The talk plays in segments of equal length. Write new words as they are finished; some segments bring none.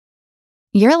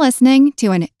You're listening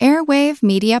to an Airwave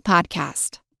Media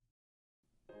Podcast.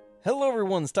 Hello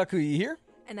everyone, Takuya here.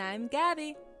 And I'm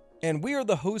Gabby. And we are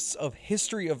the hosts of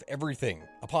History of Everything,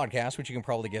 a podcast which you can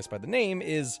probably guess by the name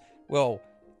is, well,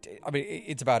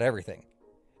 it's about everything.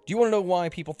 Do you want to know why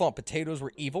people thought potatoes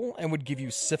were evil and would give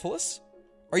you syphilis?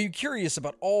 Are you curious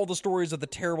about all the stories of the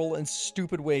terrible and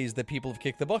stupid ways that people have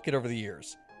kicked the bucket over the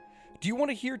years? Do you want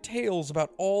to hear tales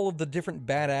about all of the different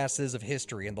badasses of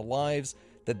history and the lives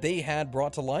that they had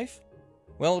brought to life?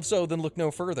 Well, if so, then look no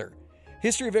further.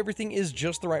 History of Everything is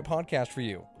just the right podcast for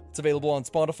you. It's available on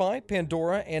Spotify,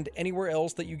 Pandora, and anywhere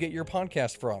else that you get your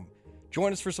podcast from.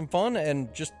 Join us for some fun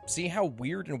and just see how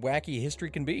weird and wacky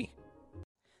history can be.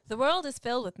 The world is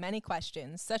filled with many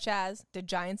questions, such as, did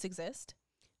giants exist?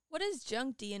 What is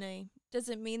junk DNA? Does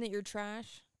it mean that you're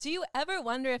trash? Do you ever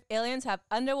wonder if aliens have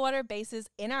underwater bases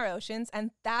in our oceans, and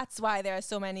that's why there are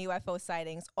so many UFO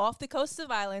sightings off the coasts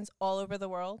of islands all over the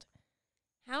world?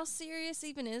 How serious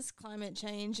even is climate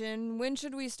change, and when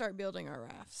should we start building our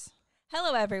rafts?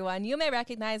 Hello, everyone. You may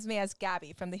recognize me as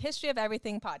Gabby from the History of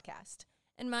Everything podcast.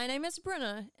 And my name is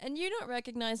Bruna, and you don't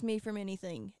recognize me from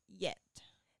anything yet.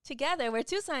 Together, we're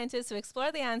two scientists who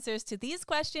explore the answers to these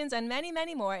questions and many,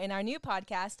 many more in our new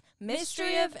podcast,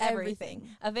 Mystery of Everything,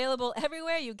 available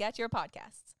everywhere you get your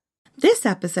podcasts. This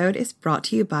episode is brought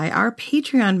to you by our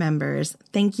Patreon members.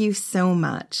 Thank you so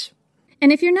much.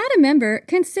 And if you're not a member,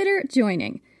 consider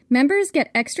joining. Members get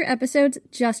extra episodes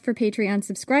just for Patreon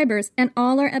subscribers, and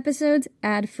all our episodes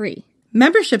ad-free.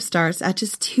 Membership starts at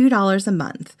just $2 a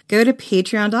month. Go to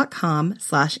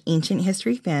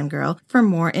patreon.com/ancienthistoryfangirl for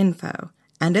more info.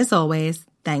 And as always,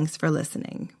 thanks for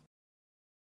listening.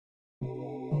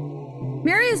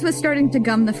 Marius was starting to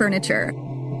gum the furniture.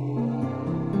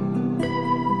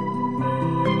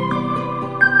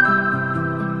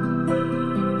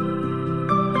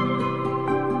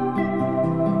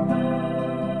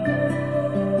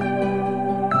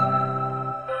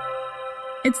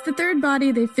 It's the third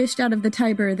body they fished out of the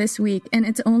Tiber this week, and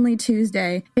it's only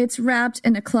Tuesday. It's wrapped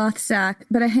in a cloth sack,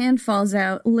 but a hand falls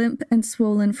out, limp and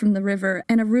swollen from the river,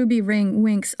 and a ruby ring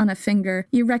winks on a finger.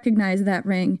 You recognize that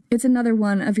ring. It's another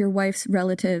one of your wife's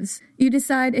relatives. You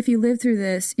decide if you live through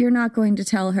this, you're not going to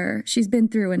tell her. She's been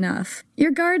through enough.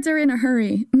 Your guards are in a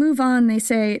hurry. Move on, they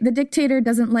say. The dictator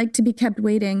doesn't like to be kept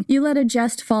waiting. You let a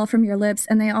jest fall from your lips,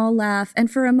 and they all laugh, and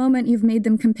for a moment you've made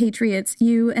them compatriots,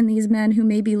 you and these men who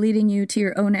may be leading you to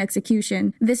your own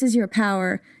execution. This is your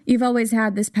power. You've always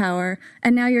had this power,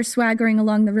 and now you're swaggering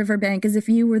along the riverbank as if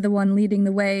you were the one leading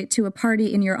the way to a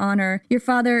party in your honor. Your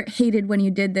father hated when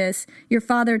you did this. Your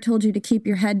father told you to keep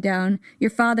your head down. Your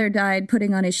father died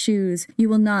putting on his shoes. You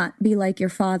will not be like your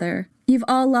father. You've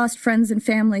all lost friends and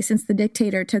family since the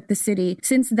dictator took the city.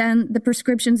 Since then, the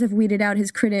prescriptions have weeded out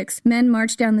his critics. Men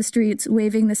march down the streets,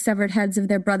 waving the severed heads of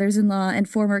their brothers-in-law and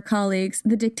former colleagues.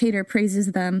 The dictator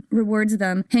praises them, rewards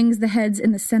them, hangs the heads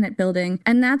in the Senate building.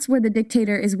 And that's where the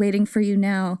dictator is waiting for you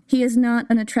now. He is not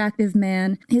an attractive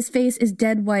man. His face is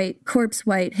dead white, corpse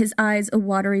white, his eyes a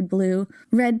watery blue.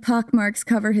 Red pockmarks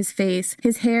cover his face.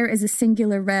 His hair is a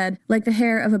singular red, like the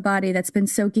hair of a body that's been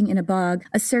soaking in a bog.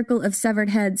 A circle of severed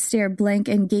heads stare blank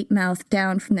and gape-mouthed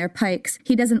down from their pikes.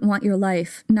 He doesn't want your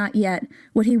life. Not yet.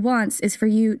 What he wants is for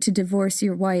you to divorce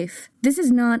your wife. This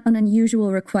is not an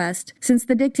unusual request. Since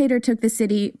the dictator took the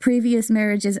city, previous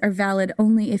marriages are valid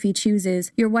only if he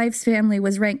chooses. Your wife's family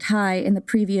was ranked high in the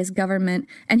previous government,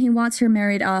 and he wants her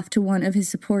married off to one of his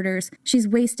supporters. She's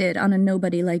wasted on a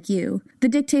nobody like you. The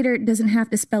dictator doesn't have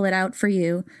to spell it out for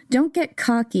you. Don't get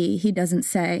cocky, he doesn't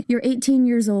say. You're 18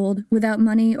 years old, without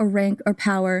money or rank or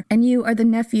power, and you are the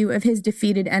nephew of his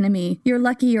defeated enemy. You're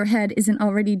lucky your head isn't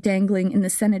already dangling in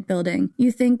the Senate building.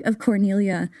 You think of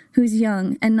Cornelia, who's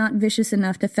young and not vicious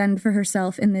enough to fend for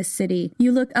herself in this city.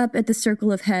 You look up at the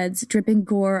circle of heads, dripping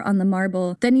gore on the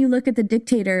marble. Then you look at the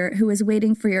dictator, who is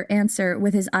waiting for your answer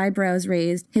with his eyebrows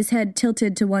raised, his head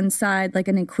tilted to one side like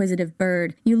an inquisitive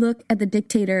bird. You look at the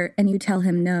dictator and you tell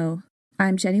him no.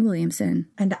 I'm Jenny Williamson.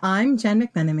 And I'm Jen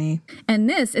McMenemy. And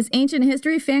this is Ancient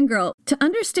History Fangirl. To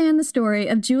understand the story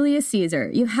of Julius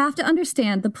Caesar, you have to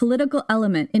understand the political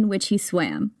element in which he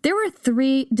swam. There were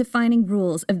 3 defining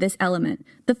rules of this element.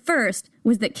 The first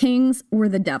was that kings were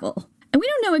the devil. And we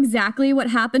don't know exactly what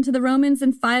happened to the Romans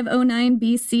in 509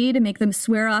 BC to make them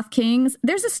swear off kings.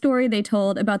 There's a story they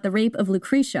told about the rape of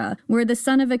Lucretia, where the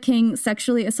son of a king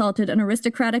sexually assaulted an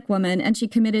aristocratic woman and she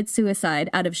committed suicide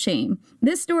out of shame.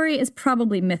 This story is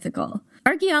probably mythical.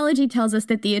 Archaeology tells us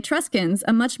that the Etruscans,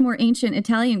 a much more ancient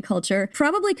Italian culture,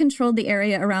 probably controlled the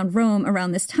area around Rome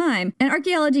around this time, and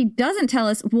archaeology doesn't tell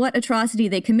us what atrocity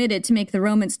they committed to make the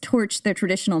Romans torch their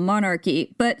traditional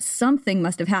monarchy, but something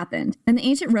must have happened. And the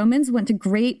ancient Romans went to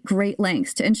great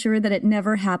lengths to ensure that it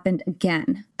never happened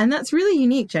again. And that's really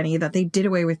unique, Jenny, that they did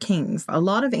away with kings. A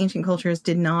lot of ancient cultures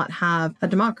did not have a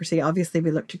democracy. Obviously, we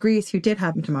look to Greece, who did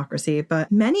have a democracy,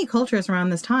 but many cultures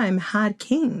around this time had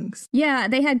kings. Yeah,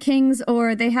 they had kings,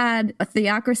 or they had a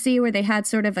theocracy where they had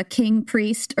sort of a king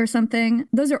priest or something.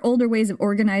 Those are older ways of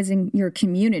organizing your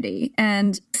community.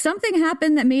 And something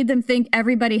happened that made them think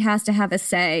everybody has to have a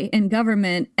say in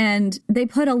government, and they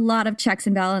put a lot of checks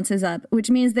and balances up, which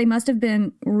means they must have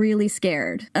been really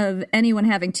scared of anyone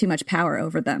having too much power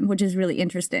over them, which is really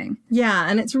interesting. Yeah,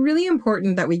 and it's really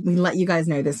important that we let you guys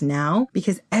know this now,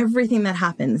 because everything that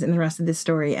happens in the rest of this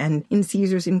story and in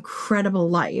Caesar's incredible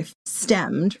life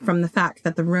stemmed from the fact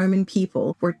that the Roman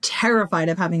people were terrified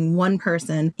of having one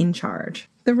person in charge.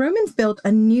 The Romans built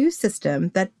a new system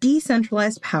that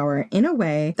decentralized power in a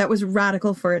way that was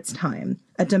radical for its time,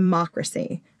 a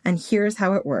democracy. And here's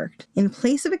how it worked. In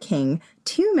place of a king,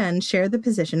 two men shared the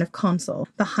position of consul,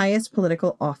 the highest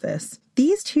political office.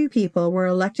 These two people were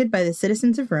elected by the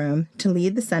citizens of Rome to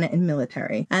lead the Senate and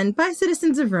military. And by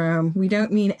citizens of Rome, we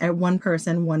don't mean one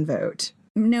person, one vote.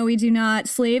 No, we do not.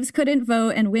 Slaves couldn't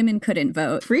vote and women couldn't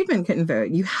vote. Freedmen couldn't vote.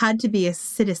 You had to be a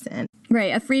citizen.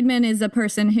 Right. A freedman is a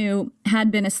person who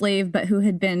had been a slave but who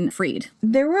had been freed.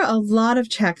 There were a lot of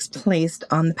checks placed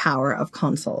on the power of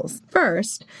consuls.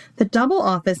 First, the double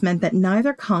office meant that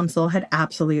neither consul had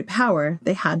absolute power.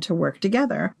 They had to work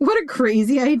together. What a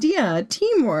crazy idea.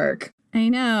 Teamwork. I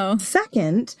know.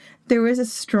 Second, there was a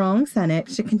strong Senate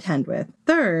to contend with.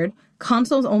 Third,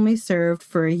 consuls only served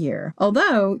for a year,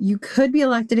 although you could be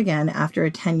elected again after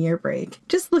a 10-year break.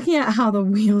 Just looking at how the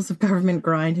wheels of government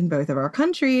grind in both of our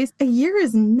countries, a year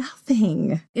is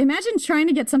nothing. Imagine trying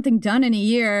to get something done in a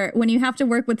year when you have to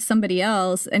work with somebody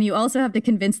else and you also have to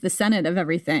convince the Senate of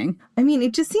everything. I mean,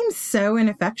 it just seems so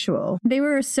ineffectual. They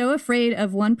were so afraid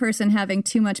of one person having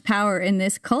too much power in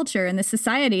this culture, in this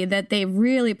society, that they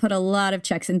really put a lot of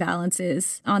checks and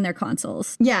balances on their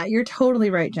consuls. Yeah, you're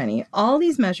totally right, Jenny. All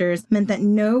these measures meant that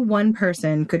no one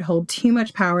person could hold too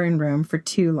much power in Rome for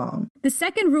too long. The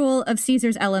second rule of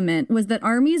Caesar's element was that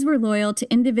armies were loyal to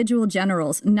individual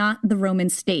generals, not the Roman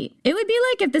state. It would be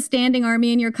like if the standing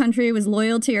army in your country was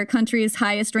loyal to your country's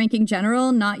highest-ranking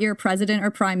general, not your president or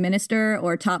prime minister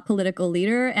or top political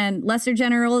leader, and lesser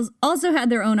generals also had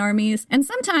their own armies. And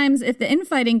sometimes, if the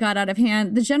infighting got out of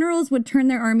hand, the generals would turn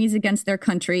their armies against their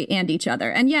country and each other.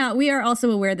 And yeah, we are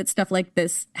also aware that stuff like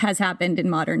this has happened in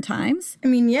modern times. I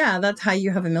mean, yeah, that's how you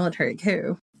have a military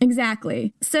coup.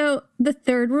 Exactly. So the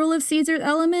third rule of Caesar's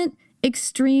element,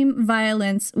 extreme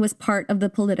violence, was part of the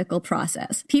political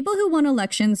process. People who won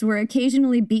elections were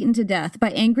occasionally beaten to death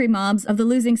by angry mobs of the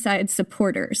losing side's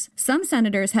supporters. Some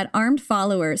senators had armed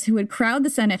followers who would crowd the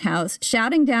Senate House,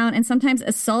 shouting down and sometimes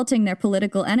assaulting their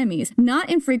political enemies. Not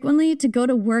infrequently, to go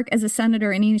to work as a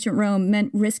senator in ancient Rome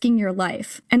meant risking your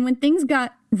life. And when things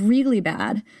got really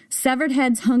bad, severed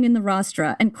heads hung in the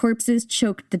rostra and corpses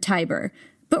choked the Tiber.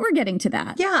 But we're getting to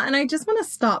that. Yeah, and I just want to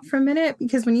stop for a minute,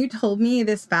 because when you told me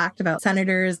this fact about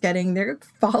senators getting their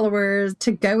followers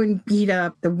to go and beat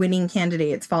up the winning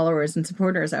candidate's followers and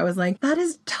supporters, I was like, that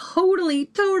is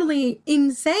totally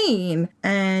insane.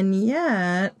 And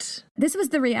yet... this was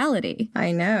the reality.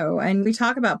 I know. And we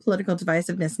talk about political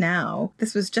divisiveness now.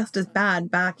 This was just as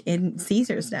bad back in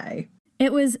Caesar's day.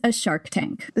 It was a Shark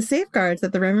Tank. The safeguards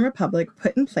that the Roman Republic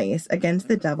put in place against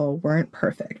the devil weren't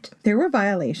perfect. There were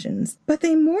violations, but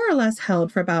they more or less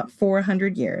held for about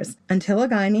 400 years until a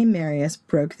guy named Marius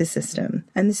broke the system.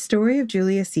 And the story of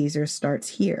Julius Caesar starts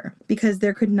here, because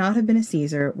there could not have been a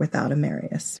Caesar without a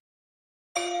Marius.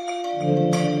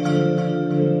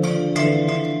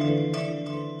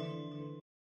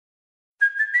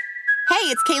 Hey,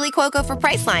 it's Kaylee Cuoco for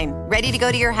Priceline. Ready to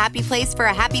go to your happy place for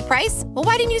a happy price? Well,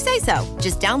 why didn't you say so?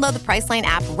 Just download the Priceline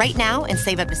app right now and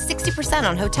save up to 60%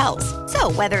 on hotels.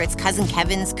 So whether it's Cousin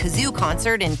Kevin's Kazoo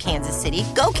Concert in Kansas City,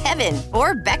 go Kevin,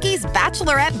 or Becky's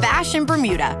Bachelorette Bash in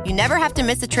Bermuda, you never have to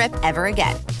miss a trip ever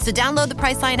again. So download the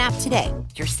Priceline app today.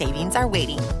 Your savings are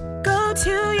waiting. Go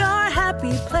to your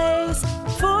happy place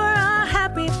for a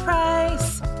happy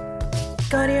price.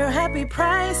 Go to your happy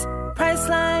price,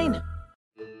 Priceline.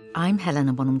 I'm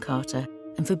Helena Bonham Carter,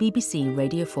 and for BBC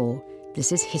Radio 4,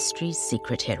 this is History's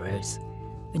Secret Heroes,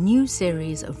 a new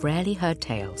series of rarely heard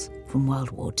tales from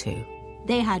World War II.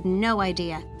 They had no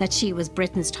idea that she was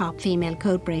Britain's top female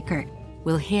codebreaker.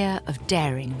 We'll hear of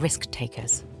daring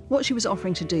risk-takers, What she was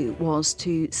offering to do was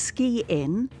to ski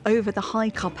in over the high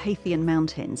Carpathian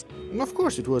mountains. Of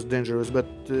course it was dangerous, but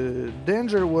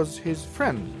danger was his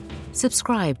friend.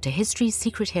 Subscribe to History's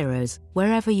Secret Heroes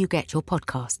wherever you get your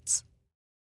podcasts.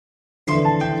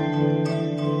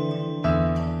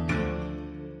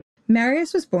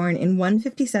 Marius was born in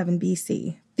 157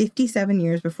 BC, 57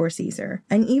 years before Caesar,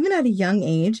 and even at a young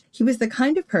age, he was the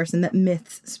kind of person that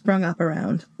myths sprung up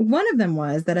around. One of them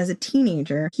was that as a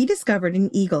teenager, he discovered an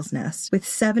eagle's nest with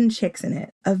 7 chicks in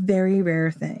it, a very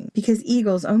rare thing, because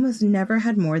eagles almost never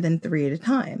had more than 3 at a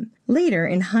time. Later,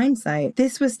 in hindsight,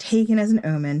 this was taken as an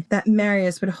omen that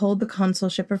Marius would hold the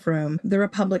consulship of Rome, the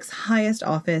Republic's highest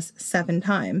office, 7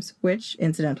 times, which,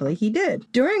 incidentally, he did.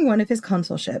 During one of his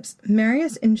consulships,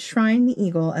 Marius enshrined the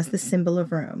eagle as the symbol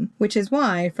of Rome, which is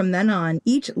why, from then on,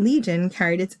 each legion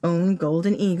carried its own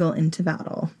golden eagle into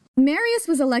battle. Marius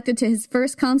was elected to his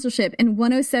first consulship in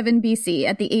 107 BC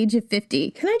at the age of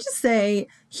 50. Can I just say,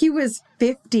 he was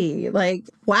 50. Like,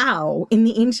 wow, in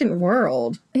the ancient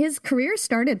world. His career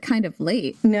started kind of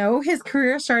late. No, his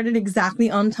career started exactly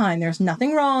on time. There's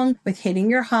nothing wrong with hitting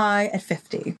your high at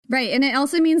 50. Right, and it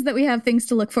also means that we have things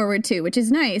to look forward to, which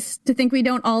is nice to think we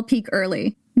don't all peak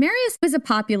early. Marius was a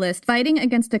populist fighting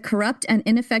against a corrupt and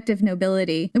ineffective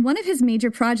nobility, and one of his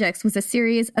major projects was a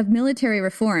series of military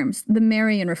reforms, the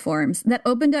Marian Reforms, that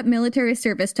opened up military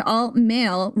service to all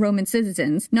male Roman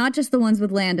citizens, not just the ones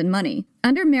with land and money.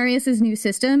 Under Marius's new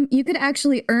system, you could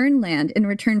actually earn land in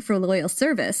return for loyal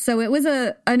service, so it was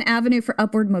an avenue for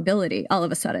upward mobility all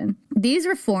of a sudden. These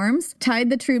reforms tied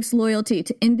the troops' loyalty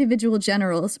to individual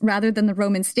generals rather than the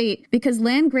Roman state because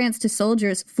land grants to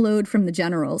soldiers flowed from the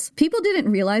generals. People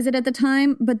didn't realize it at the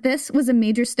time, but this was a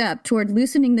major step toward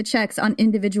loosening the checks on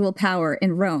individual power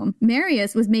in Rome.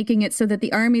 Marius was making it so that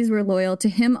the armies were loyal to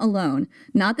him alone,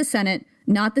 not the Senate,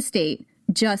 not the state,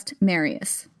 just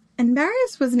Marius. And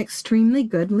Marius was an extremely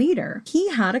good leader. He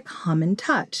had a common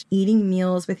touch, eating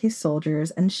meals with his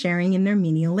soldiers and sharing in their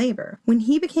menial labor. When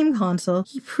he became consul,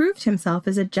 he proved himself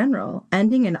as a general,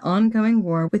 ending an ongoing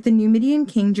war with the Numidian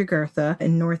king Jugurtha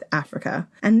in North Africa,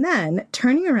 and then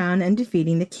turning around and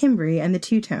defeating the Cimbri and the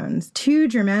Teutones, 2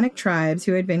 Germanic tribes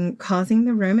who had been causing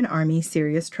the Roman army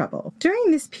serious trouble. During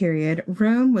this period,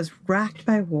 Rome was racked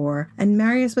by war, and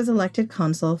Marius was elected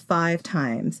consul 5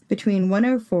 times, between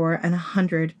 104 and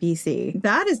 100 BC.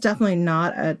 That is definitely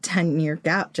not a 10-year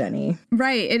gap, Jenny.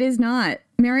 Right, it is not.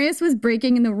 Marius was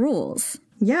breaking the rules.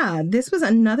 Yeah, this was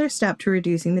another step to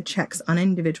reducing the checks on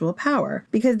individual power,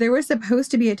 because there was supposed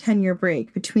to be a 10-year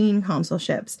break between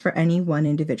consulships for any one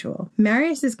individual.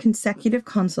 Marius's consecutive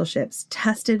consulships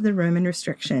tested the Roman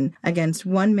restriction against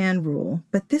one-man rule,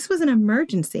 but this was an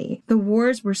emergency. The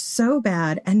wars were so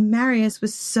bad, and Marius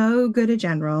was so good a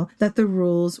general that the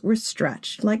rules were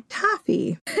stretched like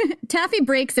taffy. Taffy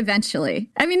breaks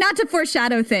eventually. I mean, not to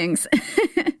foreshadow things.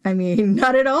 I mean,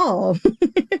 not at all.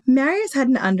 Marius had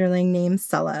an underling named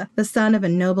Sulla, the son of a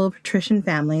noble patrician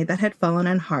family that had fallen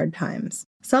on hard times.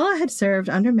 Sulla had served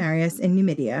under Marius in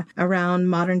Numidia, around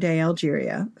modern-day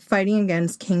Algeria, fighting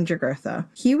against King Jugurtha.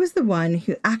 He was the one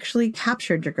who actually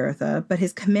captured Jugurtha, but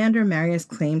his commander Marius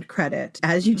claimed credit,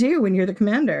 as you do when you're the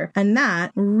commander, and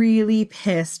that really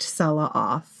pissed Sulla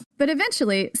off. But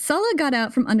eventually, Sulla got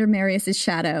out from under Marius's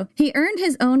shadow. He earned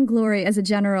his own glory as a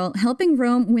general, helping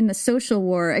Rome win the social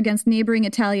war against neighboring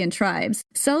Italian tribes.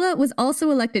 Sulla was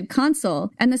also elected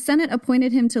consul, and the Senate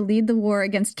appointed him to lead the war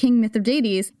against King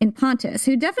Mithridates in Pontus,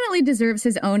 who definitely deserves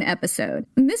his own episode.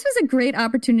 And this was a great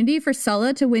opportunity for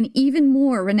Sulla to win even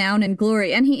more renown and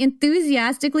glory, and he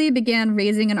enthusiastically began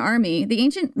raising an army. The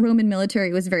ancient Roman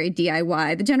military was very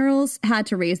DIY. The generals had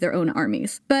to raise their own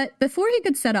armies. But before he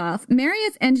could set off,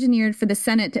 Marius engineered for the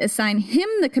Senate to assign him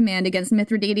the command against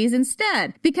Mithridates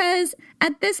instead, because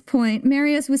at this point,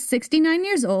 Marius was 69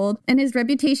 years old, and his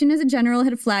reputation as a general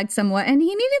had flagged somewhat, and he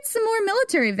needed some more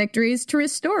military victories to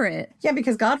restore it. Yeah,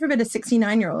 because God forbid a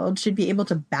 69-year-old should be able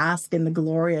to bask in the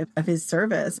glory of his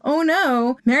service. Oh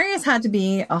no, Marius had to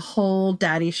be a whole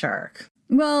daddy shark.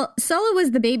 Well, Sulla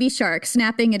was the baby shark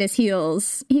snapping at his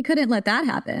heels. He couldn't let that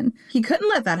happen. He couldn't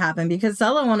let that happen because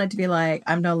Sulla wanted to be like,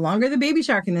 I'm no longer the baby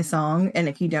shark in this song. And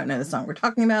if you don't know the song we're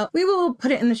talking about, we will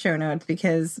put it in the show notes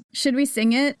because... Should we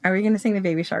sing it? Are we going to sing the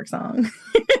baby shark song?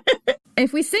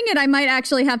 If we sing it, I might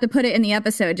actually have to put it in the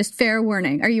episode. Just fair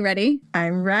warning. Are you ready?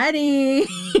 I'm ready.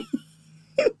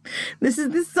 This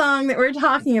is the song that we're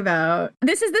talking about.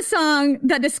 This is the song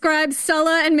that describes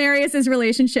Sulla and Marius's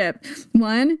relationship.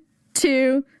 1,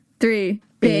 2, 3.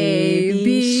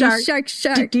 Baby shark, shark,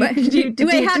 shark.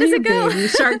 Wait, how does it go? Baby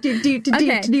shark, do, do, do,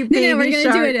 okay. do, baby we're going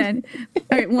to do it in.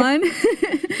 All right, 1,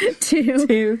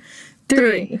 2,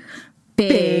 3.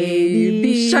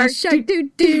 Baby shark, do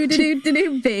do do do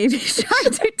do, baby shark,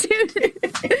 do do do.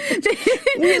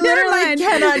 We literally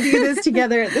cannot do this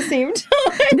together at the same time.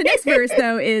 The next verse,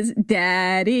 though, is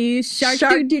Daddy shark,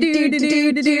 do do do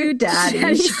do do do,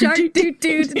 Daddy shark, do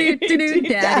do do do do,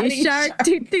 Daddy shark,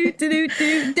 do do do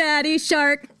do, Daddy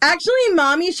shark. Actually,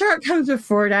 Mommy Shark comes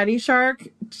before Daddy Shark,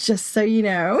 just so you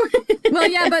know. Well,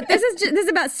 yeah, but this is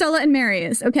about Sulla and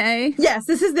Marius, okay? Yes,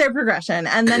 this is their progression.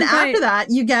 And then after that,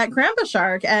 you get Grandpa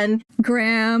Shark and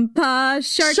Grandpa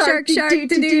Shark, Shark, Shark, do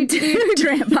do do,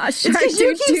 Grandpa Shark, do do.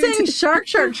 You keep saying Shark,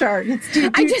 Shark, Shark.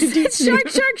 I just said Shark,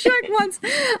 Shark, Shark once.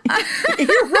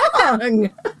 You're wrong.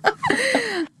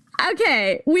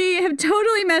 Okay, we have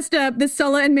totally messed up the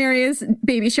Sulla and Marius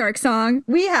Baby Shark song.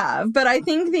 We have, but I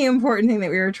think the important thing that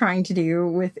we were trying to do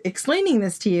with explaining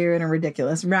this to you in a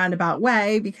ridiculous roundabout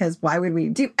way, because why would we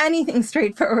do anything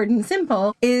straightforward and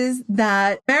simple, is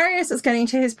that Marius was getting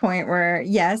to his point where,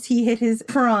 yes, he hit his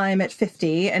prime at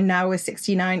 50 and now was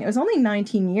 69. It was only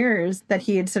 19 years that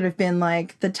he had sort of been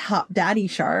like the top daddy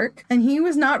shark, and he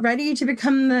was not ready to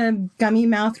become the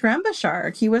gummy-mouthed Grandpa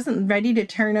Shark. He wasn't ready to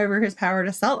turn over his power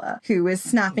to Sulla, who was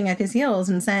snapping at his heels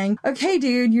and saying, okay,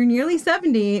 dude, you're nearly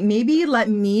 70. Maybe let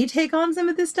me take on some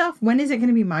of this stuff. When is it going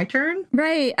to be my turn?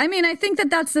 Right. I mean, I think that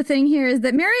that's the thing here is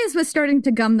that Marius was starting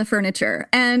to gum the furniture.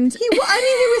 And he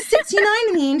was 69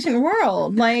 in the ancient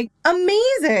world. Like,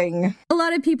 amazing. A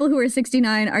lot of people who are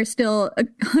 69 are still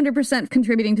 100%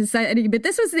 contributing to society, but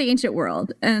this was the ancient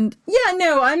world. And yeah,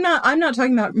 no, I'm not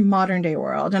talking about modern day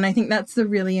world. And I think that's the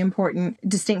really important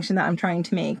distinction that I'm trying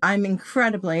to make. I'm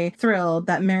incredibly thrilled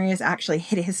that Marius actually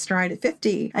hit his stride at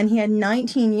 50. And he had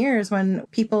 19 years when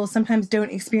people sometimes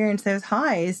don't experience those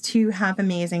highs to have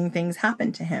amazing things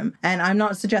happen to him. And I'm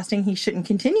not suggesting he shouldn't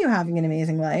continue having an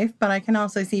amazing life, but I can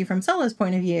also see from Sulla's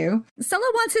point of view. Sulla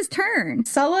wants his turn.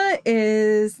 Sulla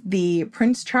is the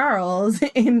Prince Charles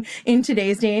in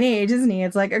today's day and age, isn't he?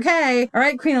 It's like, okay, all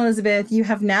right, Queen Elizabeth, you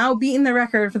have now beaten the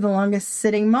record for the longest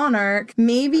sitting monarch.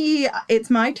 Maybe it's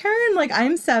my turn. Like,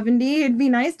 I'm 70. It'd be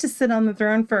nice to sit on the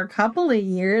throne for a couple of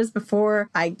years before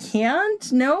I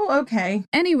can't. No? Okay.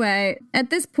 Anyway, at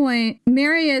this point,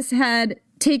 Marius had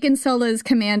taken Sulla's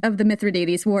command of the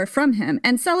Mithridates War from him,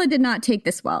 and Sulla did not take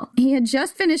this well. He had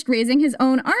just finished raising his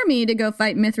own army to go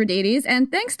fight Mithridates, and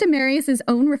thanks to Marius's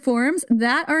own reforms,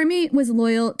 that army was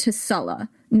loyal to Sulla,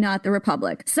 not the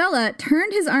Republic. Sulla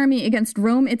turned his army against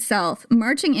Rome itself,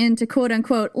 marching in to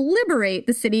quote-unquote liberate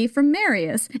the city from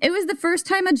Marius. It was the first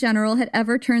time a general had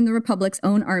ever turned the Republic's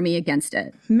own army against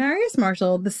it. Marius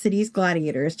marshaled the city's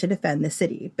gladiators to defend the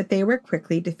city, but they were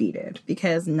quickly defeated,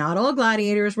 because not all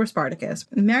gladiators were Spartacus.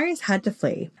 Marius had to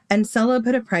flee, and Sulla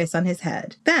put a price on his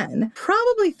head. Then,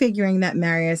 probably figuring that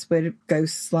Marius would go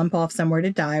slump off somewhere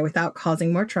to die without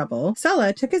causing more trouble,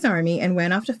 Sulla took his army and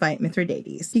went off to fight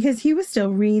Mithridates, because he was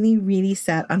still really, really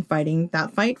set on fighting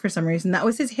that fight for some reason. That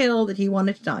was his hill that he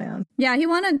wanted to die on. Yeah, he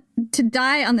wanted to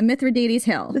die on the Mithridates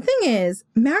hill. The thing is,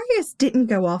 Marius didn't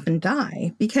go off and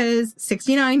die, because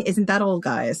 69 isn't that old,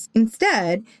 guys.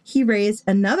 Instead, he raised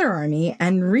another army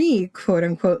and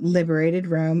quote-unquote liberated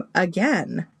Rome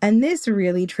again. And this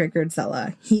really triggered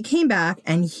Sulla. He came back,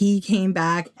 and he came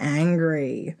back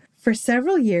angry. For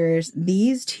several years,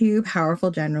 these two powerful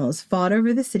generals fought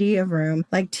over the city of Rome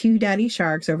like two daddy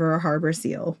sharks over a harbor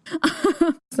seal.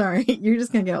 Sorry, you're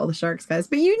just going to get all the sharks, guys.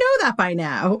 But you know that by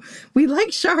now. We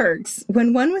like sharks.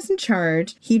 When one was in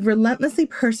charge, he'd relentlessly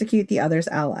persecute the other's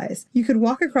allies. You could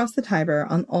walk across the Tiber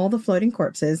on all the floating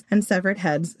corpses and severed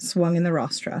heads swung in the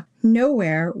rostra.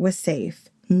 Nowhere was safe.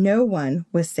 No one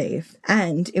was safe.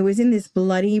 And it was in this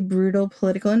bloody, brutal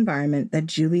political environment that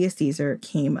Julius Caesar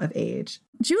came of age.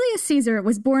 Julius Caesar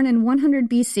was born in 100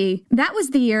 BC. That was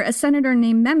the year a senator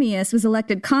named Memmius was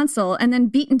elected consul and then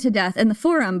beaten to death in the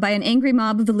Forum by an angry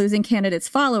mob of the losing candidate's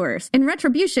followers. In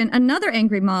retribution, another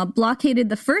angry mob blockaded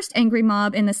the first angry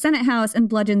mob in the Senate House and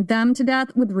bludgeoned them to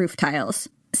death with roof tiles.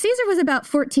 Caesar was about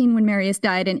 14 when Marius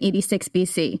died in 86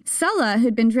 BC. Sulla,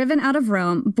 who'd been driven out of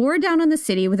Rome, bore down on the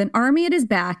city with an army at his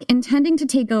back, intending to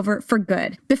take over for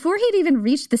good. Before he'd even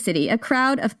reached the city, a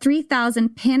crowd of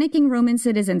 3,000 panicking Roman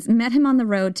citizens met him on the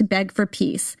road to beg for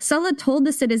peace. Sulla told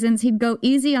the citizens he'd go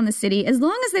easy on the city as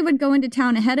long as they would go into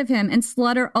town ahead of him and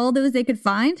slaughter all those they could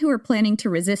find who were planning to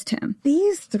resist him.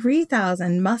 These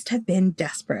 3,000 must have been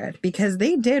desperate, because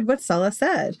they did what Sulla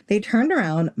said. They turned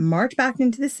around, marched back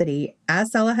into the city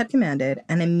as Sulla Sulla had commanded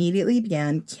and immediately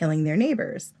began killing their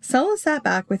neighbors. Sulla sat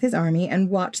back with his army and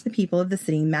watched the people of the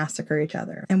city massacre each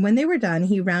other. And when they were done,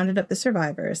 he rounded up the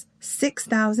survivors,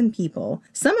 6,000 people,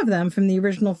 some of them from the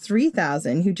original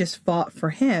 3,000 who just fought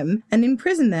for him, and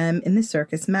imprisoned them in the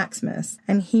Circus Maximus.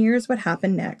 And here's what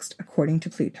happened next, according to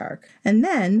Plutarch. And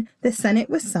then the Senate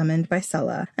was summoned by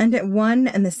Sulla, and at one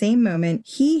and the same moment,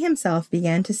 he himself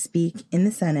began to speak in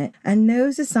the Senate, and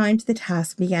those assigned to the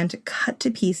task began to cut to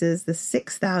pieces the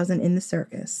 6,000 in the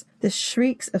circus. The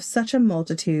shrieks of such a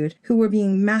multitude who were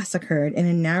being massacred in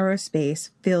a narrow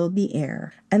space filled the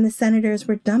air, and the senators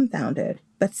were dumbfounded.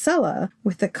 But Sulla,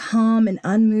 with the calm and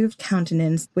unmoved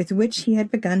countenance with which he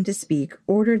had begun to speak,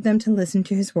 ordered them to listen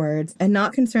to his words and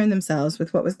not concern themselves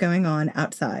with what was going on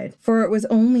outside, for it was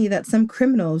only that some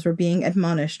criminals were being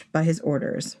admonished by his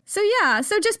orders.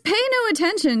 So just pay no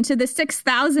attention to the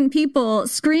 6,000 people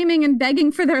screaming and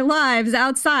begging for their lives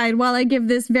outside while I give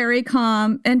this very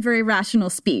calm and very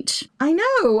rational speech. I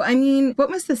know. I mean,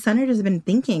 what must the senators have been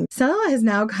thinking? Sulla has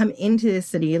now come into the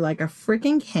city like a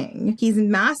freaking king. He's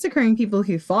massacring people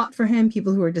who fought for him,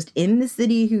 people who were just in the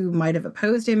city who might have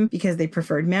opposed him because they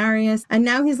preferred Marius. And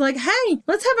now he's like, hey,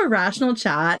 let's have a rational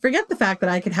chat. Forget the fact that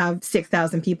I could have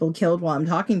 6,000 people killed while I'm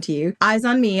talking to you. Eyes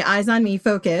on me,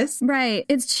 focus. Right.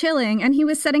 It's chilling. And he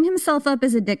was setting himself up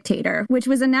as a dictator, which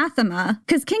was anathema,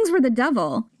 because kings were the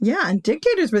devil. Yeah, and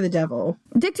dictators were the devil.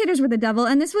 Dictators were the devil,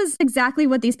 and this was exactly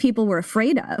what these people were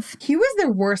afraid of. He was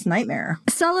their worst nightmare.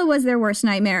 Sulla was their worst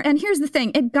nightmare. And here's the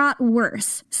thing, it got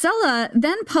worse. Sulla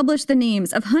then published the names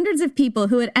of hundreds of people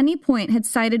who at any point had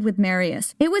sided with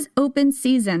Marius. It was open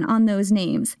season on those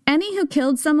names. Any who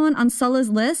killed someone on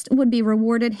Sulla's list would be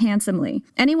rewarded handsomely.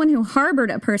 Anyone who harbored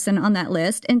a person on that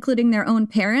list, including their own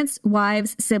parents,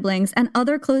 wives, siblings, and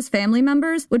other close family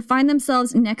members, would find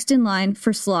themselves next in line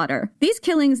for slaughter. These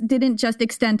killings didn't just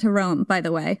extend to Rome, by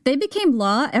the way. They became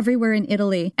law everywhere in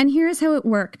Italy. And here's how it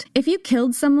worked. If you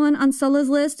killed someone on Sulla's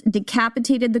list,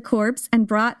 decapitated the corpse, and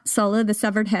brought Sulla the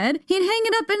severed head, he'd hang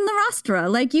it up in the rostra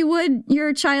like you would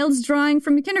your child's drawing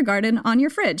from kindergarten on your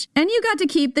fridge. And you got to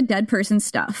keep the dead person's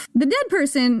stuff. The dead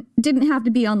person didn't have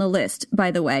to be on the list,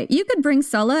 by the way. You could bring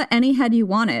Sulla any head you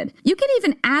wanted. You could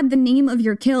even add the name of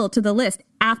your kill to the list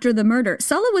after the murder.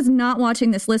 Sulla was not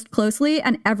watching this list closely,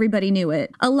 and everybody knew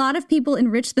it. A lot of people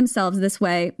enriched themselves this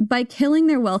way by killing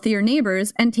their wealthier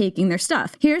neighbors and taking their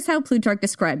stuff. Here's how Plutarch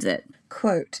describes it.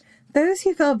 Quote, those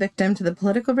who fell victim to the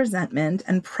political resentment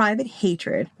and private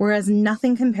hatred were as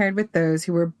nothing compared with those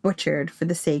who were butchered for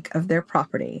the sake of their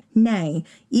property. Nay,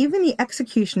 even the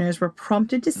executioners were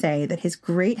prompted to say that his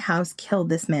great house killed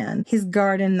this man, his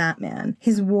garden that man,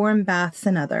 his warm baths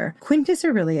another. Quintus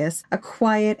Aurelius, a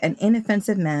quiet and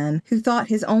inoffensive man who thought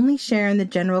his only share in the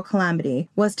general calamity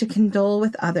was to condole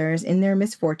with others in their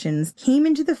misfortunes, came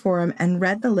into the forum and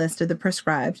read the list of the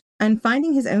proscribed, and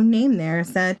finding his own name there,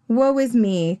 said, woe is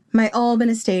me, my Alban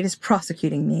estate is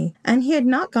prosecuting me. And he had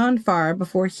not gone far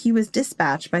before he was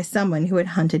dispatched by someone who had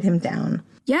hunted him down.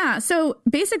 Yeah, so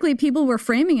basically people were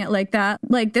framing it like that.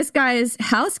 Like, this guy's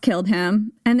house killed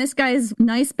him, and this guy's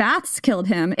nice baths killed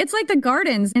him. It's like the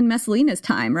gardens in Messalina's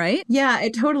time, right? Yeah,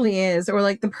 it totally is. Or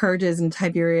like the purges in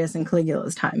Tiberius and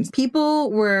Caligula's times.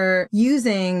 People were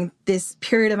using this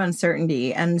period of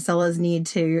uncertainty and Sulla's need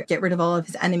to get rid of all of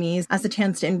his enemies as a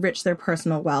chance to enrich their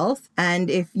personal wealth. And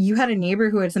if you had a neighbor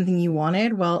who had something you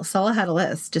wanted, well, Sulla had a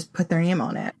list. Just put their name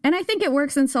on it. And I think it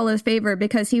works in Sulla's favor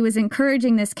because he was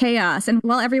encouraging this chaos. And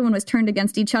while everyone was turned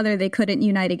against each other, they couldn't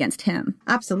unite against him.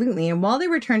 Absolutely. And while they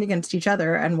were turned against each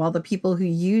other, and while the people who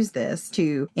used this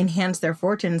to enhance their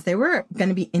fortunes, they were going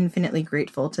to be infinitely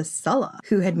grateful to Sulla,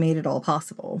 who had made it all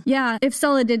possible. Yeah, if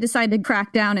Sulla did decide to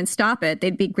crack down and stop it,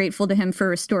 they'd be grateful to him for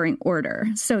restoring order.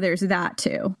 So there's that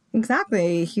too.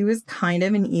 Exactly. He was kind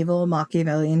of an evil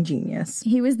Machiavellian genius.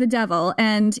 He was the devil,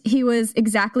 and he was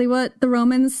exactly what the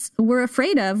Romans were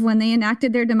afraid of when they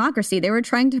enacted their democracy. They were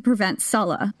trying to prevent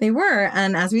Sulla. They were,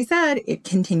 and as we said, it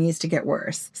continues to get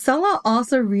worse. Sulla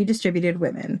also redistributed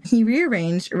women. He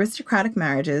rearranged aristocratic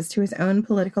marriages to his own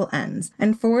political ends,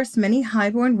 and forced many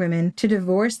highborn women to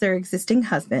divorce their existing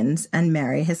husbands and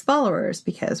marry his followers,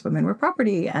 because women were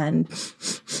property, and...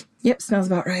 Yep, smells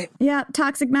about right. Yeah,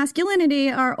 toxic masculinity,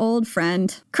 our old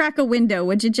friend. Crack a window,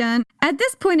 would you, Jen? At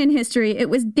this point in history, it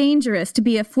was dangerous to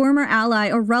be a former ally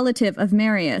or relative of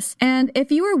Marius. And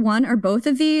if you were one or both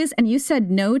of these and you said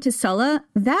no to Sulla,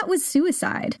 that was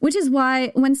suicide. Which is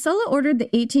why when Sulla ordered the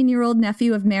 18-year-old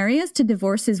nephew of Marius to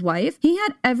divorce his wife, he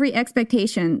had every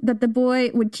expectation that the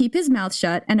boy would keep his mouth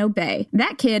shut and obey.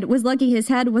 That kid was lucky his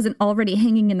head wasn't already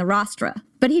hanging in the rostra.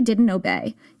 But he didn't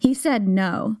obey. He said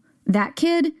no. That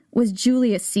kid was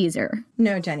Julius Caesar.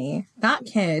 No, Jenny, that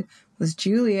kid was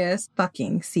Julius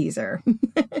fucking Caesar.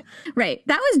 Right.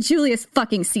 That was Julius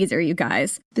fucking Caesar, you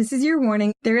guys. This is your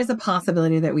warning. There is a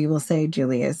possibility that we will say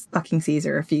Julius fucking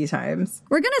Caesar a few times.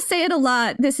 We're going to say it a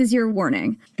lot. This is your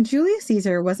warning. Julius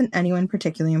Caesar wasn't anyone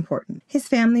particularly important. His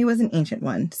family was an ancient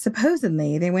one.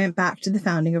 Supposedly, they went back to the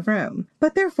founding of Rome.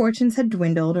 But their fortunes had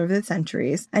dwindled over the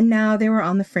centuries, and now they were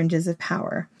on the fringes of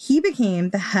power. He became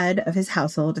the head of his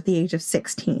household at the age of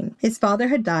 16. His father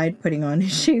had died putting on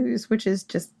his shoes, which is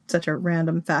just such a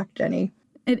random fact, Jenny.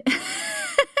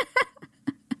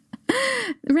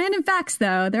 Random facts,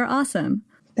 though. They're awesome.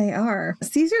 They are.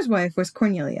 Caesar's wife was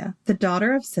Cornelia, the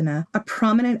daughter of Cinna, a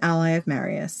prominent ally of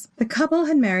Marius. The couple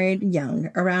had married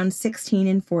young, around 16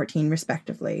 and 14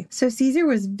 respectively, so Caesar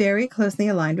was very closely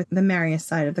aligned with the Marius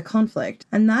side of the conflict,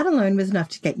 and that alone was enough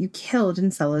to get you killed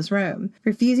in Sulla's Rome.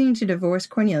 Refusing to divorce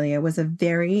Cornelia was a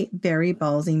very, very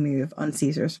ballsy move on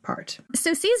Caesar's part.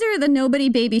 So Caesar, the nobody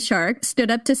baby shark,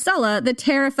 stood up to Sulla, the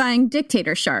terrifying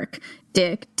dictator shark.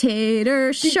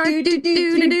 Dictator shark, do do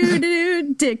do do do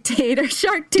do. Dictator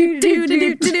shark, do do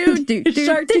do do do do.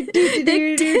 Shark, do do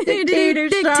do do.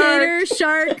 Dictator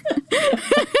shark.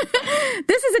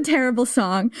 This is a terrible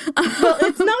song. Well,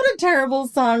 it's not a terrible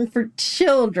song for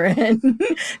children.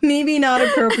 Maybe not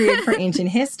appropriate for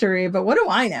ancient history, but what do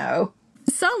I know?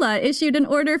 Sulla issued an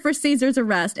order for Caesar's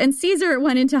arrest, and Caesar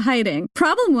went into hiding.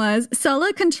 Problem was,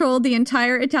 Sulla controlled the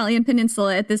entire Italian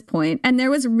peninsula at this point, and there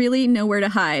was really nowhere to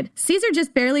hide. Caesar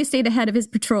just barely stayed ahead of his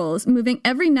patrols, moving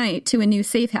every night to a new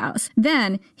safe house.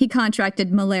 Then he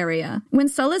contracted malaria. When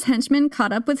Sulla's henchmen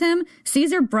caught up with him,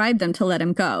 Caesar bribed them to let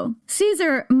him go.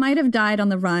 Caesar might have died on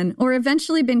the run, or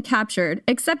eventually been captured,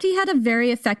 except he had a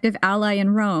very effective ally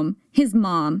in Rome. His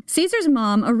mom. Caesar's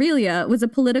mom, Aurelia, was a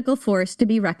political force to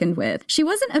be reckoned with. She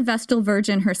wasn't a Vestal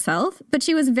virgin herself, but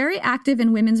she was very active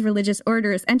in women's religious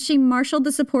orders, and she marshaled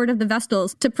the support of the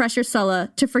Vestals to pressure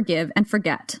Sulla to forgive and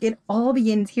forget. It all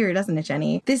begins here, doesn't it,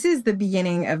 Jenny? This is the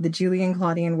beginning of the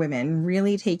Julian-Claudian women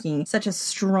really taking such a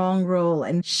strong role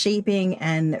in shaping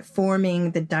and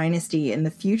forming the dynasty and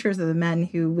the futures of the men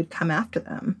who would come after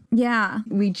them. Yeah.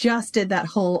 We just did that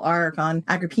whole arc on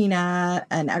Agrippina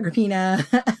and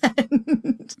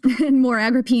and more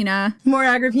Agrippina. More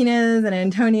Agrippinas and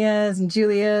Antonias and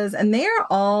Julias, and they are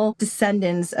all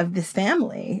descendants of this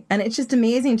family. And it's just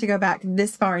amazing to go back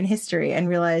this far in history and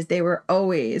realize they were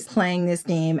always playing this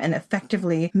game and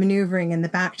effectively maneuvering in the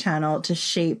back channel to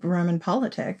shape Roman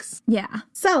politics. Yeah.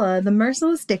 Sulla, the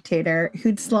merciless dictator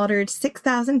who'd slaughtered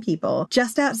 6,000 people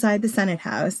just outside the Senate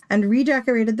House and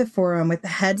redecorated the Forum with the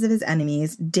heads of his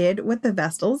enemies, did what the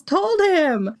Vestals told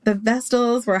him. The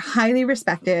Vestals were highly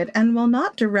respected, and while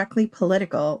not directly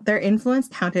political, their influence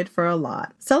counted for a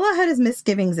lot. Sulla had his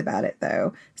misgivings about it,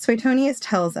 though. Suetonius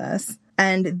tells us,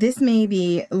 and this may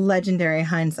be legendary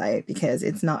hindsight because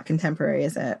it's not contemporary,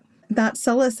 is it? That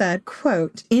Sulla said,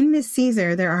 quote, "In this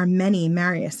Caesar there are many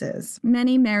Mariuses."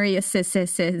 Many Mariuses.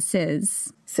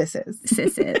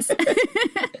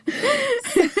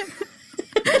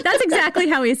 That's exactly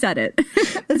how he said it.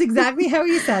 That's exactly how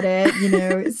he said it, you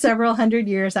know, several hundred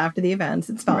years after the events.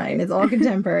 It's fine. Right. It's all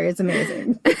contemporary. It's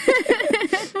amazing.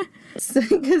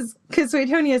 Because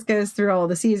Suetonius goes through all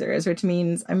the Caesars, which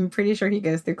means I'm pretty sure he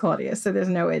goes through Claudius, so there's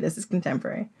no way this is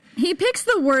contemporary. He picks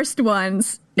the worst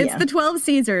ones. It's the 12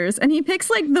 Caesars, and he picks,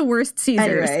 like, the worst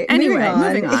Caesars. Anyway,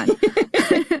 moving on.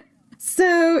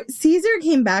 So Caesar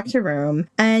came back to Rome,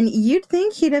 and you'd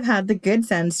think he'd have had the good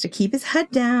sense to keep his head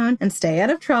down and stay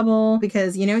out of trouble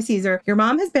because, you know, Caesar, your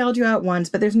mom has bailed you out once,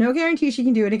 but there's no guarantee she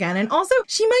can do it again. And also,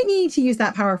 she might need to use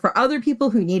that power for other people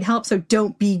who need help, so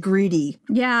don't be greedy.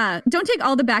 Yeah, don't take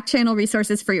all the back channel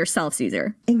resources for yourself,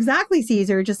 Caesar. Exactly,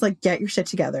 Caesar. Just, like, get your shit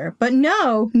together. But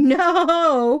no.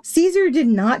 Caesar did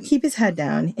not keep his head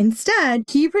down. Instead,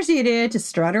 he proceeded to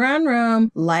strut around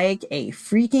Rome like a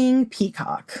freaking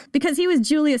peacock. Because he was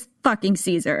Julius fucking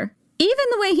Caesar. Even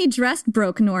the way he dressed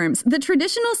broke norms. The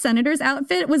traditional senator's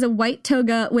outfit was a white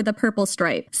toga with a purple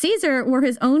stripe. Caesar wore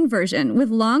his own version with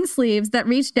long sleeves that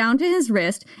reached down to his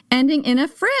wrist, ending in a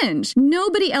fringe.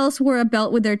 Nobody else wore a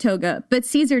belt with their toga, but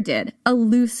Caesar did. A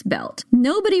loose belt.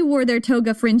 Nobody wore their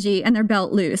toga fringy and their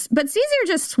belt loose, but Caesar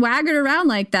just swaggered around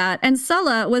like that, and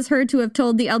Sulla was heard to have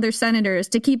told the other senators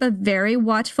to keep a very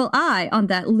watchful eye on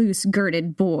that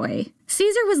loose-girded boy.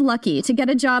 Caesar was lucky to get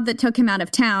a job that took him out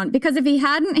of town, because if he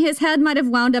hadn't, his head might have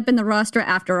wound up in the rostra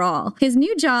after all. His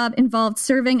new job involved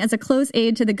serving as a close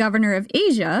aide to the governor of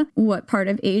Asia. What part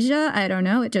of Asia? I don't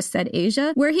know, it just said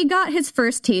Asia, where he got his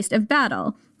first taste of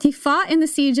battle. He fought in the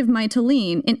siege of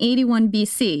Mytilene in 81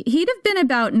 BC. He'd have been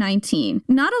about 19.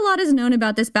 Not a lot is known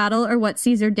about this battle or what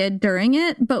Caesar did during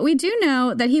it, but we do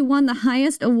know that he won the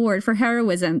highest award for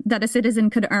heroism that a citizen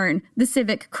could earn, the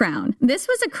Civic Crown. This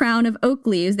was a crown of oak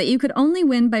leaves that you could only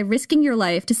win by risking your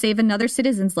life to save another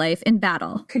citizen's life in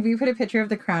battle. Could we put a picture of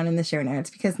the crown in the show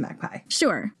notes? Because Magpie.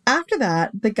 Sure. After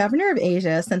that, the governor of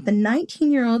Asia sent the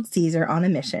 19-year-old Caesar on a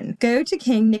mission. Go to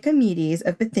King Nicomedes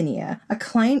of Bithynia, a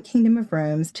client kingdom of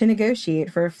Rome's, to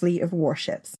negotiate for a fleet of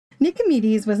warships.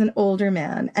 Nicomedes was an older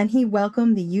man, and he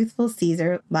welcomed the youthful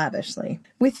Caesar lavishly,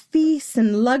 with feasts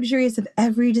and luxuries of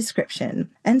every description.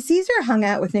 And Caesar hung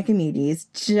out with Nicomedes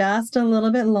just a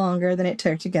little bit longer than it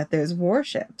took to get those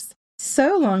warships.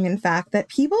 So long, in fact, that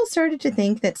people started to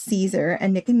think that Caesar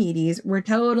and Nicomedes were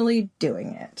totally doing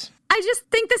it. I just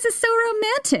think this is so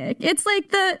romantic. It's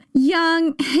like the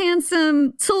young,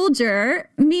 handsome soldier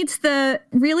meets the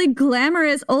really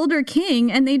glamorous older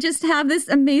king, and they just have this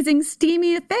amazing,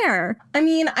 steamy affair. I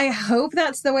mean, I hope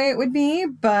that's the way it would be,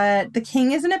 but the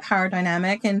king isn't a power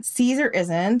dynamic, and Caesar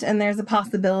isn't, and there's a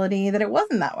possibility that it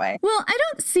wasn't that way. Well, I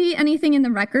don't see anything in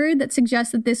the record that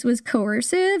suggests that this was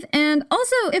coercive, and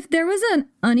also, if there was an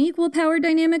unequal power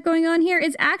dynamic going on here,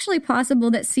 it's actually possible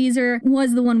that Caesar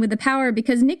was the one with the power,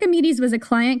 because Nicomedes was a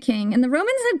client king, and the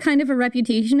Romans had kind of a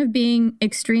reputation of being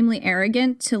extremely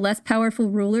arrogant to less powerful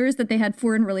rulers that they had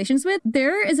foreign relations with.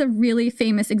 There is a really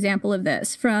famous example of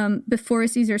this from before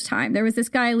Caesar's time. There was this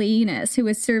guy, Laenas, who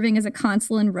was serving as a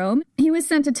consul in Rome. He was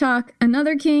sent to talk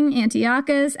another king,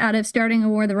 Antiochus, out of starting a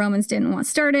war the Romans didn't want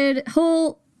started.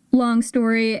 Long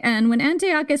story, and when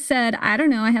Antiochus said, I don't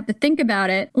know, I have to think about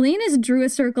it, Laenas drew a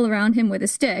circle around him with a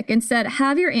stick and said,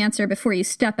 have your answer before you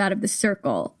step out of the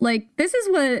circle. Like, this is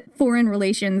what foreign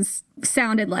relations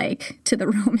sounded like to the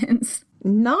Romans.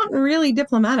 Not really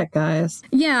diplomatic, guys.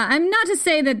 Yeah, I'm not to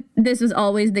say that this was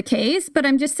always the case, but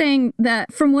I'm just saying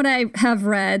that from what I have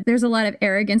read, there's a lot of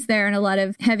arrogance there and a lot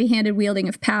of heavy-handed wielding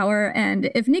of power.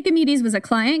 And if Nicomedes was a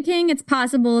client king, it's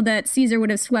possible that Caesar would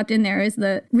have swept in there as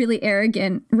the really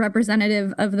arrogant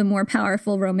representative of the more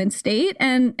powerful Roman state.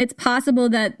 And it's possible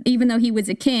that even though he was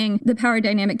a king, the power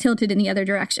dynamic tilted in the other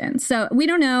direction. So we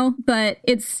don't know, but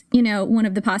it's, one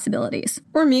of the possibilities.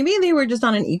 Or maybe they were just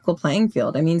on an equal playing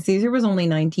field. I mean, Caesar was only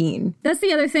 19. That's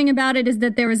the other thing about it, is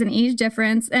that there was an age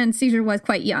difference and Caesar was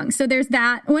quite young. So there's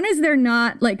that. When is there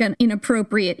not like an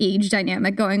inappropriate age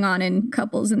dynamic going on in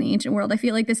couples in the ancient world? I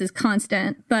feel like this is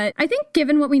constant. But I think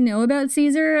given what we know about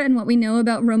Caesar and what we know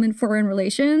about Roman foreign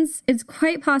relations, it's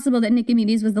quite possible that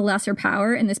Nicomedes was the lesser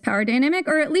power in this power dynamic,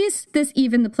 or at least this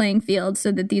evened the playing field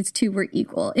so that these two were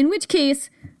equal. In which case,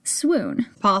 swoon.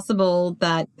 Possible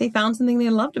that they found something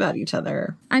they loved about each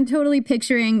other. I'm totally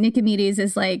picturing Nicomedes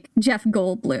as like Jeff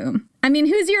Goldblum. I mean,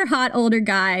 who's your hot older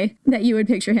guy that you would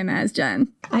picture him as,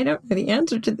 Jen? I don't know the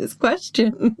answer to this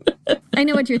question. I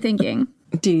know what you're thinking.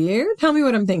 Do you? Tell me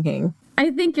what I'm thinking.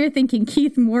 I think you're thinking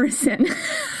Keith Morrison.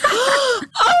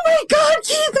 Oh my God,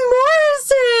 Keith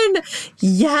Morrison!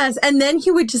 Yes, and then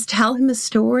he would just tell him a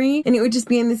story, and it would just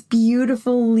be in this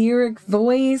beautiful lyric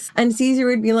voice, and Caesar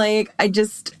would be like,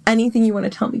 anything you want to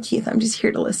tell me, Keith, I'm just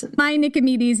here to listen. My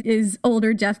Nicomedes is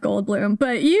older Jeff Goldblum,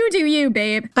 but you do you,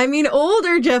 babe. I mean,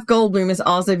 older Jeff Goldblum is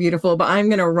also beautiful, but I'm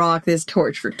gonna rock this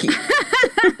torch for Keith.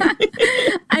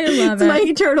 I love it's my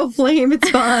eternal flame, it's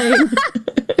fine.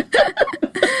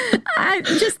 I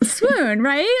just swoon,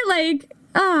 right? Like,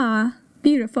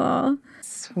 beautiful.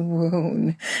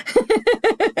 Swoon.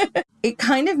 It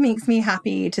kind of makes me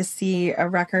happy to see a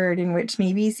record in which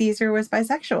maybe Caesar was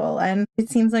bisexual, and it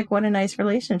seems like what a nice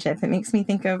relationship. It makes me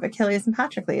think of Achilles and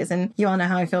Patroclus, and you all know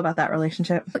how I feel about that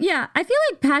relationship. Yeah, I feel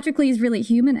like Patroclus really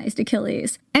humanized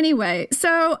Achilles. Anyway,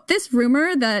 so this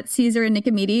rumor that Caesar and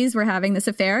Nicomedes were having this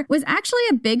affair was actually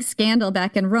a big scandal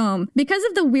back in Rome. Because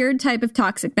of the weird type of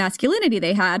toxic masculinity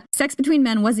they had, sex between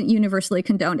men wasn't universally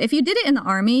condoned. If you did it in the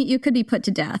army, you could be put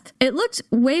to death. It looked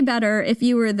way better if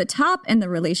you were the top in the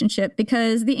relationship,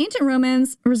 because the ancient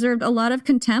Romans reserved a lot of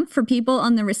contempt for people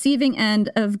on the receiving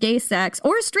end of gay sex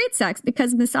or straight sex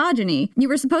because of misogyny. You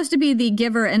were supposed to be the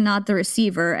giver and not the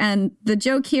receiver, and the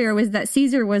joke here was that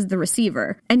Caesar was the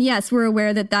receiver. And yes, we're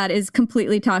aware that that is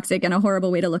completely toxic and a horrible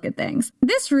way to look at things.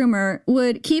 This rumor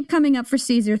would keep coming up for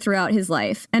Caesar throughout his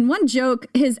life, and one joke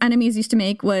his enemies used to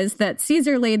make was that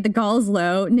Caesar laid the Gauls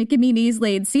low, Nicomedes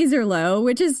laid Caesar low,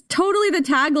 which is totally the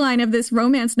tagline of this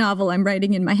romance novel I'm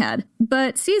writing in my head.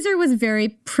 But Caesar was very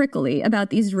prickly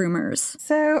about these rumors.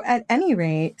 So, at any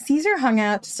rate, Caesar hung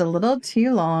out just a little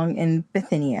too long in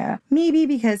Bithynia, maybe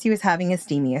because he was having a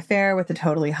steamy affair with a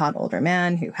totally hot older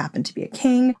man who happened to be a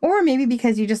king, or maybe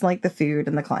because he just liked the food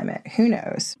and the climate. Who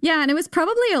knows? Yeah, and it was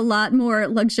probably a lot more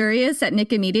luxurious at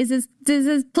Nicomedes'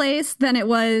 place than it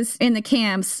was in the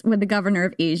camps with the governor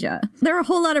of Asia. There are a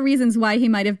whole lot of reasons why he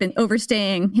might have been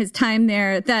overstaying his time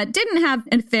there that didn't have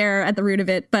an affair at the root of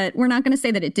it, but we're not going to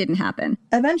say that it didn't happen.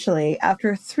 Eventually,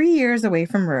 after 3 years away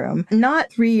from Rome,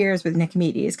 not 3 years with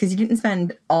Nicomedes, because he didn't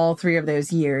spend all 3 of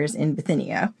those years in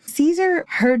Bithynia, Caesar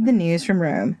heard the news from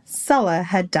Rome. Sulla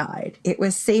had died. It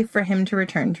was safe for him to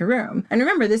return to Rome. And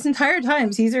remember, this entire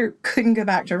time, Caesar couldn't go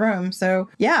back to Rome. So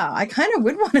yeah, I kind of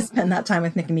would want to spend that time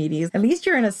with Nicomedes. At least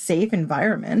you're in a safe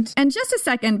environment. And just a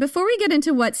second, before we get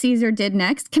into what Caesar did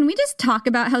next, can we just talk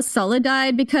about how Sulla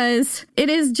died? Because it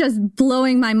is just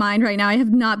blowing my mind right now. I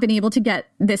have not been able to get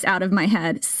this out of my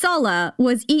head. Sulla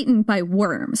was eaten by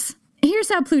worms. Here's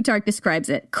how Plutarch describes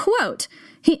it. Quote,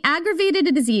 "He aggravated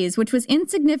a disease which was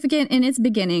insignificant in its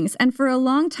beginnings, and for a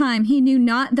long time he knew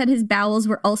not that his bowels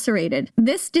were ulcerated.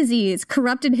 This disease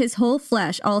corrupted his whole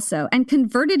flesh also, and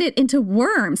converted it into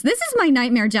worms." This is my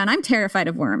nightmare, Jen. I'm terrified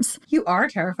of worms. You are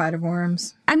terrified of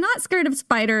worms. I'm not scared of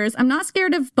spiders. I'm not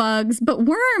scared of bugs, but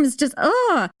worms just,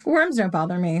 ugh. Worms don't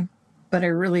bother me, but I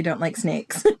really don't like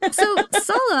snakes. So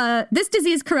Sulla, this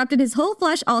disease corrupted his whole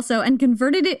flesh also and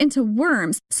converted it into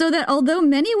worms, so that although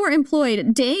many were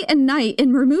employed day and night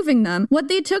in removing them, what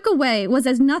they took away was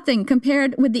as nothing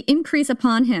compared with the increase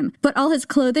upon him. But all his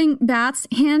clothing, baths,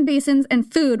 hand basins,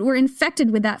 and food were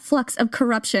infected with that flux of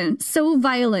corruption. So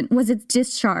violent was its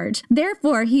discharge.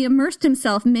 Therefore he immersed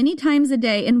himself many times a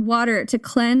day in water to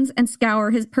cleanse and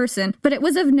scour his person, but it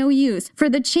was of no use, for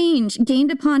the change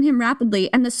gained upon him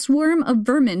rapidly, and the swarm of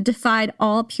vermin defied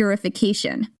all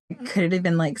purification. Could it have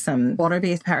been like some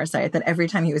water-based parasite that every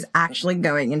time he was actually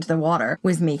going into the water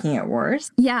was making it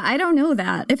worse? Yeah, I don't know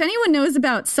that. If anyone knows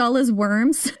about Sulla's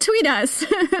worms, tweet us.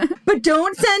 But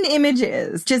don't send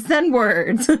images. Just send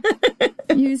words.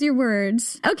 Use your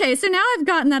words. Okay, so now I've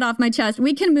gotten that off my chest.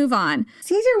 We can move on.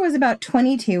 Caesar was about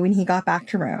 22 when he got back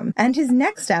to Rome, and his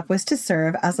next step was to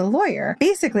serve as a lawyer,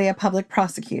 basically a public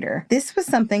prosecutor. This was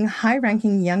something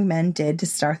high-ranking young men did to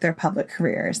start their public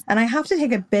careers, and I have to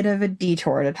take a bit of a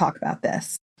detour to talk about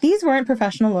this. These weren't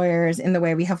professional lawyers in the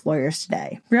way we have lawyers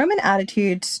today. Roman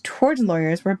attitudes towards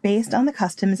lawyers were based on the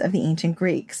customs of the ancient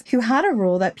Greeks, who had a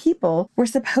rule that people were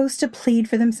supposed to plead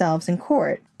for themselves in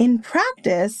court. In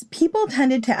practice, people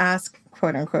tended to ask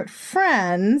quote-unquote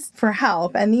friends for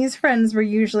help, and these friends were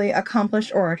usually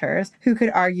accomplished orators who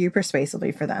could argue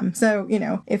persuasively for them. So,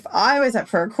 if I was up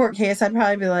for a court case, I'd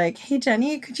probably be like, "Hey,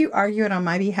 Jenny, could you argue it on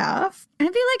my behalf?"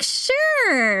 I'd be like,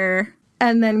 "Sure."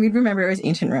 And then we'd remember it was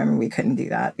ancient Rome and we couldn't do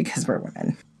that because we're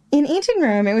women. In ancient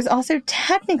Rome, it was also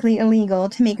technically illegal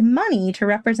to make money to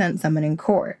represent someone in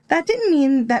court. That didn't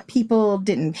mean that people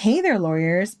didn't pay their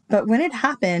lawyers, but when it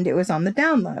happened, it was on the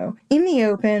down low. In the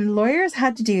open, lawyers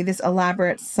had to do this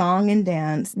elaborate song and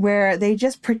dance where they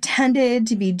just pretended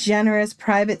to be generous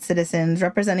private citizens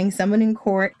representing someone in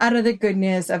court out of the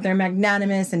goodness of their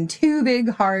magnanimous and too big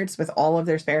hearts with all of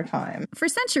their spare time. For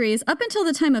centuries, up until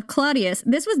the time of Claudius,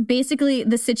 this was basically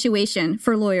the situation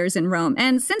for lawyers in Rome.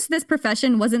 And since this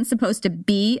profession wasn't supposed to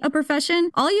be a profession,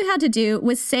 all you had to do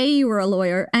was say you were a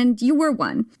lawyer, and you were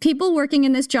one. People working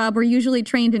in this job were usually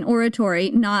trained in oratory,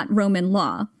 not Roman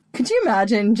law. Could you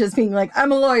imagine just being like,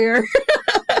 "I'm a lawyer"?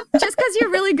 Just because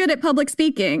you're really good at public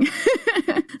speaking.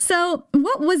 So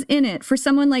what was in it for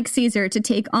someone like Caesar to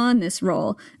take on this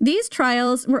role? These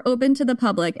trials were open to the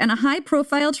public, and a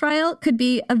high-profile trial could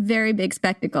be a very big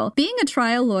spectacle. Being a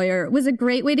trial lawyer was a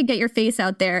great way to get your face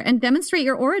out there and demonstrate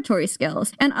your oratory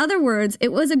skills. In other words,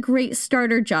 it was a great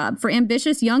starter job for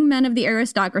ambitious young men of the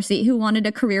aristocracy who wanted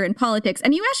a career in politics.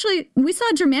 And we saw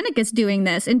Germanicus doing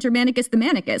this in Germanicus the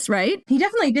Manicus, right? He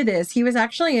definitely did this. He was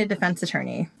actually a defense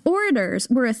attorney. Orators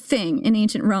were a thing in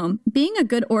ancient Rome. Being a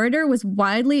good orator was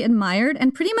widely admired,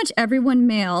 and pretty much everyone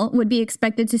male would be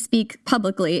expected to speak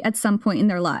publicly at some point in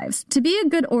their lives. To be a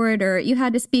good orator, you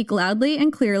had to speak loudly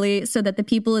and clearly so that the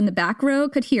people in the back row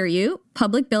could hear you.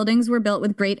 Public buildings were built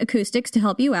with great acoustics to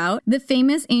help you out. The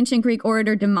famous ancient Greek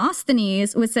orator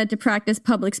Demosthenes was said to practice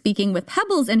public speaking with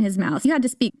pebbles in his mouth. You had to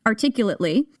speak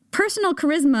articulately. Personal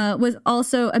charisma was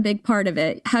also a big part of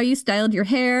it. How you styled your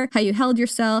hair, how you held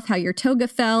yourself, how your toga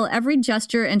fell, every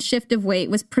gesture and shift of weight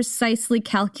was precisely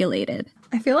calculated.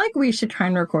 I feel like we should try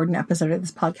and record an episode of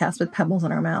this podcast with pebbles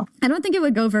in our mouth. I don't think it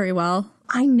would go very well.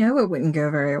 I know it wouldn't go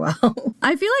very well.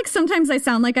 I feel like sometimes I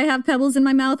sound like I have pebbles in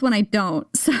my mouth when I don't,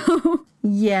 so...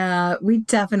 Yeah, we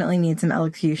definitely need some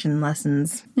elocution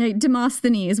lessons. Hey,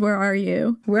 Demosthenes, where are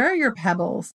you? Where are your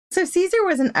pebbles? So Caesar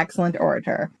was an excellent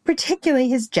orator, particularly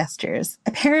his gestures.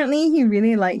 Apparently, he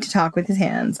really liked to talk with his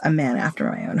hands, a man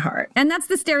after my own heart. And that's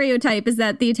the stereotype, is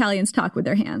that the Italians talk with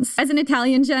their hands. As an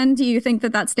Italian, Jen, do you think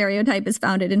that that stereotype is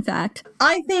founded in fact?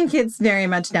 I think it's very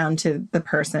much down to the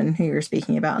person who you're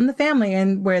speaking about and the family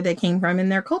and where they came from in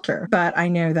their culture. But I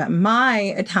know that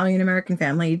my Italian-American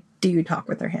family do talk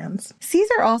with their hands.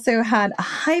 Caesar also had a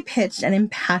high-pitched and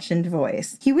impassioned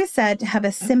voice. He was said to have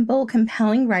a simple,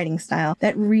 compelling writing style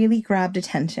that really grabbed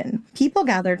attention. People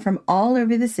gathered from all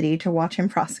over the city to watch him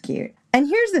prosecute. And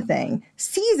here's the thing,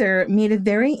 Caesar made a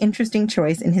very interesting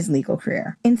choice in his legal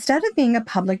career. Instead of being a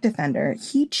public defender,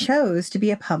 he chose to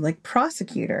be a public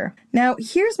prosecutor. Now,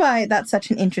 here's why that's such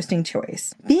an interesting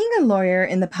choice. Being a lawyer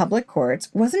in the public courts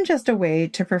wasn't just a way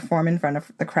to perform in front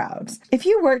of the crowds. If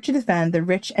you worked to defend the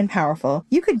rich and powerful,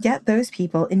 you could get those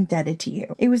people indebted to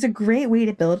you. It was a great way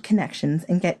to build connections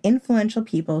and get influential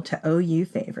people to owe you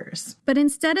favors. But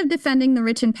instead of defending the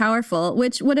rich and powerful,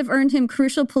 which would have earned him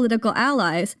crucial political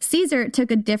allies, Caesar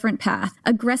took a different path,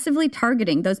 aggressively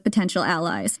targeting those potential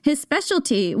allies. His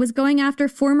specialty was going after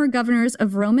former governors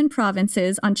of Roman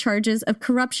provinces on charges of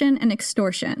corruption and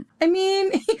extortion. I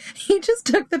mean, he just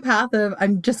took the path of,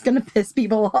 I'm just gonna piss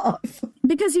people off.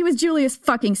 Because he was Julius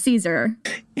fucking Caesar.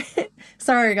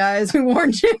 Sorry, guys, we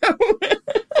warned you.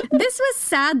 This was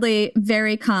sadly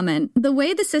very common. The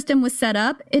way the system was set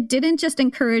up, it didn't just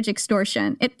encourage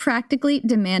extortion, it practically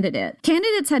demanded it.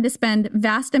 Candidates had to spend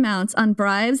vast amounts on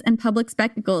bribes and public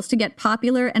spectacles to get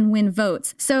popular and win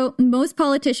votes. So most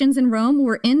politicians in Rome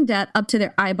were in debt up to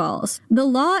their eyeballs. The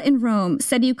law in Rome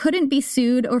said you couldn't be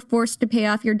sued or forced to pay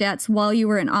off your debts while you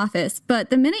were in office, but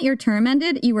the minute your term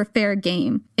ended, you were fair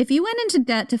game. If you went into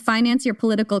debt to finance your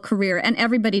political career, and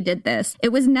everybody did this,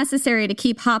 it was necessary to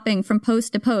keep hopping from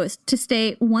post to post to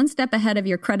stay one step ahead of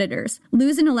your creditors.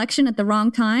 Lose an election at the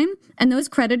wrong time, and those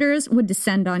creditors would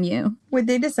descend on you. Would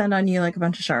they descend on you like a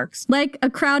bunch of sharks? Like a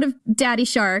crowd of daddy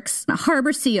sharks, a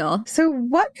harbor seal. So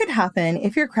what could happen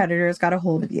if your creditors got a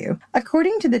hold of you?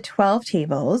 According to the 12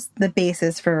 tables, the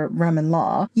basis for Roman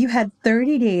law, you had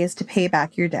 30 days to pay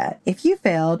back your debt. If you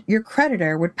failed, your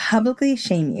creditor would publicly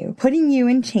shame you, putting you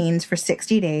in chains for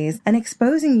 60 days and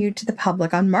exposing you to the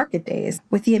public on market days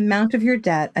with the amount of your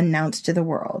debt announced to the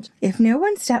world. If no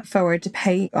one stepped forward to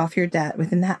pay off your debt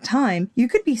within that time, you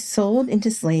could be sold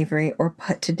into slavery or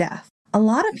put to death. A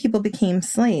lot of people became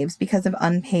slaves because of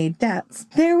unpaid debts.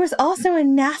 There was also a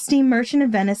nasty Merchant of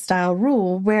Venice style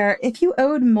rule where if you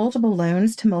owed multiple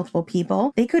loans to multiple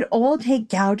people, they could all take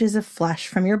gouges of flesh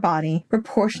from your body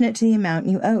proportionate to the amount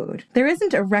you owed. There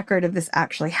isn't a record of this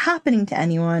actually happening to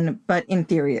anyone, but in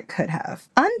theory it could have.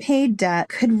 Unpaid debt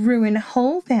could ruin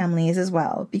whole families as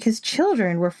well because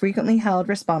children were frequently held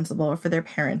responsible for their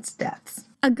parents' deaths.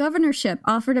 A governorship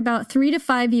offered about 3 to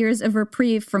 5 years of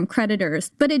reprieve from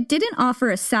creditors, but it didn't offer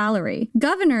a salary.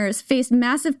 Governors faced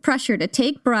massive pressure to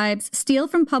take bribes, steal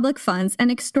from public funds,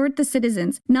 and extort the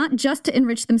citizens, not just to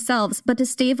enrich themselves, but to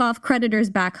stave off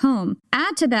creditors back home.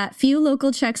 Add to that few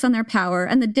local checks on their power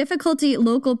and the difficulty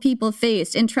local people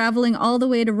faced in traveling all the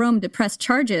way to Rome to press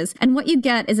charges, and what you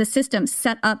get is a system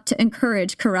set up to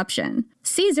encourage corruption.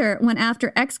 Caesar went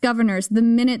after ex-governors the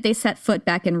minute they set foot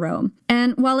back in Rome.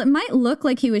 And while it might look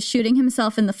like he was shooting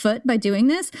himself in the foot by doing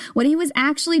this, what he was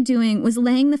actually doing was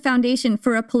laying the foundation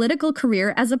for a political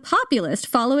career as a populist,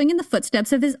 following in the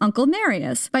footsteps of his uncle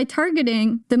Marius. By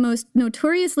targeting the most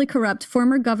notoriously corrupt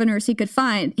former governors he could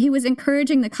find, he was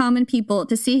encouraging the common people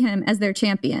to see him as their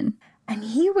champion. And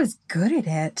he was good at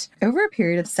it. Over a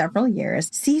period of several years,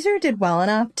 Caesar did well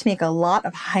enough to make a lot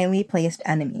of highly placed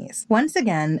enemies. Once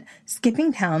again,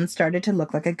 skipping town started to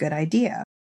look like a good idea.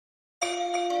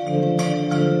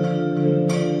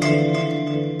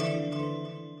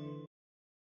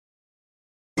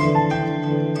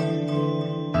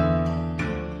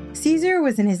 Caesar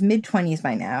was in his mid-20s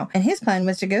by now, and his plan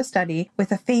was to go study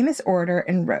with a famous orator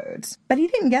in Rhodes. But he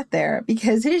didn't get there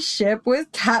because his ship was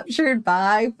captured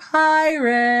by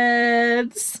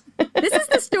pirates. This is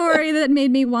the story that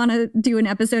made me want to do an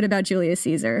episode about Julius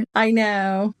Caesar. I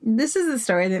know. This is the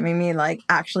story that made me,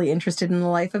 actually interested in the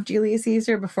life of Julius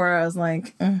Caesar. Before I was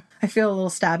like, I feel a little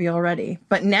stabby already.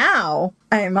 But now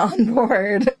I am on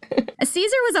board.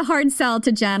 Caesar was a hard sell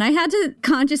to Jen. I had to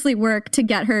consciously work to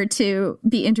get her to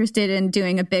be interested in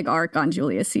doing a big arc on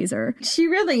Julius Caesar. She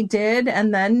really did.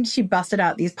 And then she busted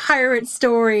out these pirate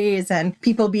stories and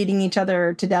people beating each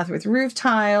other to death with roof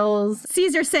tiles.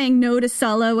 Caesar saying no to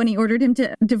Sulla when he ordered him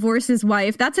to divorce his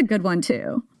wife. That's a good one,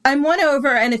 too. I'm won over,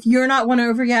 and if you're not won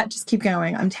over yet, just keep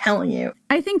going. I'm telling you.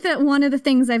 I think that one of the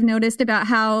things I've noticed about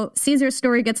how Caesar's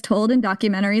story gets told in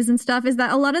documentaries and stuff is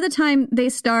that a lot of the time they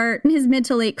start in his mid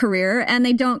to late career and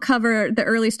they don't cover the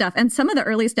early stuff. And some of the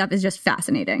early stuff is just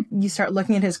fascinating. You start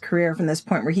looking at his career from this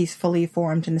point where he's fully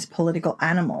formed in this political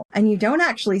animal, and you don't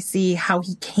actually see how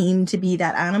he came to be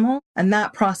that animal. And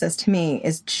that process to me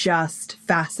is just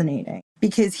fascinating.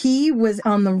 Because he was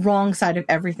on the wrong side of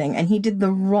everything, and he did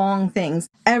the wrong things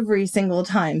every single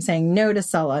time, saying no to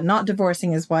Sulla, not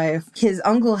divorcing his wife. His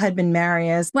uncle had been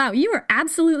Marius. Wow, you were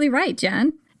absolutely right,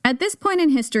 Jen. At this point in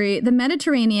history, the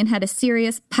Mediterranean had a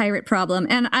serious pirate problem,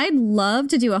 and I'd love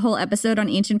to do a whole episode on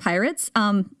ancient pirates.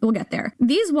 We'll get there.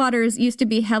 These waters used to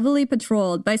be heavily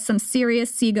patrolled by some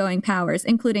serious seagoing powers,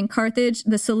 including Carthage,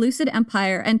 the Seleucid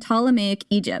Empire, and Ptolemaic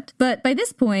Egypt. But by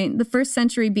this point, the 1st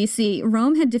century BC,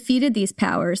 Rome had defeated these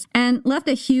powers and left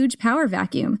a huge power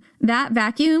vacuum. That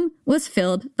vacuum was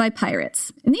filled by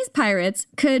pirates. And these pirates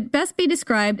could best be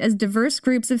described as diverse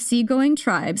groups of seagoing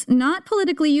tribes, not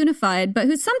politically unified, but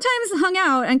who sometimes hung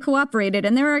out and cooperated.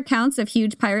 And there are accounts of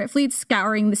huge pirate fleets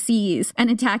scouring the seas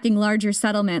and attacking larger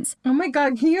settlements. Oh my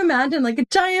God, can you imagine like a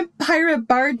giant pirate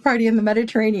bard party in the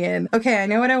Mediterranean? Okay, I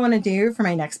know what I want to do for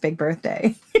my next big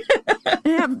birthday.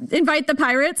 Invite the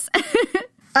pirates.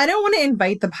 I don't want to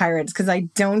invite the pirates because I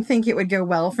don't think it would go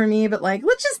well for me, but like,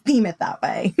 let's just theme it that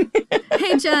way.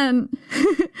 Hey, Jen,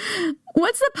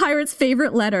 what's the pirate's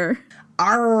favorite letter?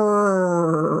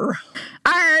 Arr.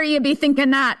 Arr, you be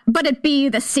thinking that, but it be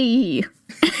the sea.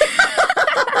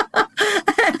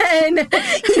 And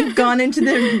you've gone into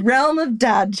the realm of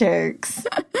dad jokes.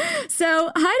 So,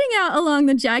 hiding out along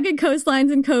the jagged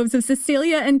coastlines and coves of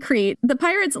Sicilia and Crete, the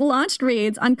pirates launched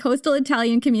raids on coastal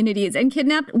Italian communities and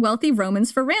kidnapped wealthy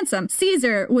Romans for ransom.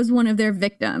 Caesar was one of their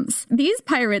victims. These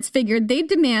pirates figured they'd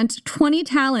demand 20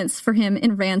 talents for him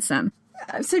in ransom.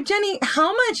 So, Jenny,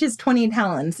 how much is 20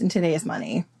 talents in today's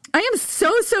money? I am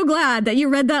so glad that you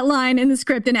read that line in the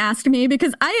script and asked me,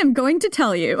 because I am going to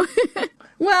tell you.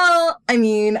 Well, I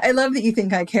mean, I love that you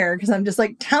think I care because I'm just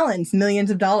like, talents,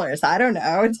 millions of dollars. I don't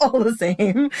know. It's all the same.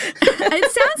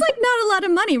 It sounds like not a lot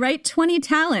of money, right? 20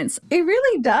 talents. It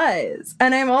really does.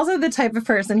 And I'm also the type of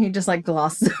person who just like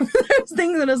glosses over those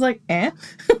things and is like, eh?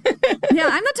 Yeah,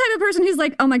 I'm the type of person who's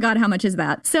like, oh my God, how much is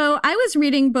that? So I was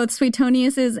reading both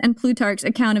Suetonius's and Plutarch's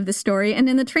account of the story, and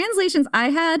in the translations I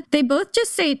had, they both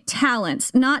just say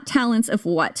talents, not talents of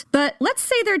what. But let's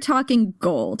say they're talking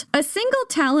gold. A single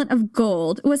talent of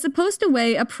gold was supposed to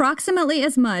weigh approximately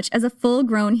as much as a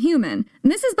full-grown human.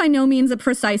 And this is by no means a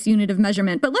precise unit of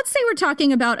measurement, but let's say we're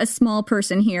talking about a small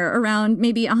person here, around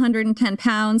maybe 110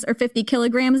 pounds or 50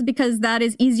 kilograms, because that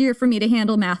is easier for me to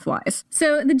handle math-wise.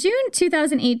 So the June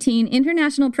 2018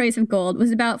 international price of gold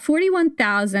was about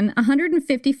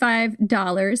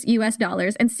 $41,155 US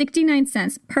dollars and 69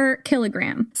 cents per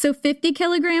kilogram. So 50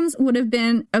 kilograms would have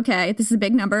been, okay, this is a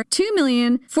big number,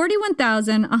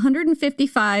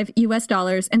 $2,041,155 US dollars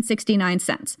and 69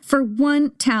 cents for 1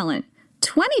 talent.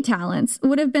 20 talents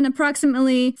would have been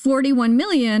approximately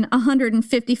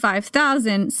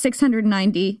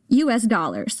 $41,155,690 US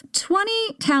dollars.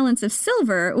 20 talents of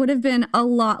silver would have been a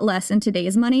lot less in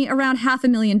today's money, around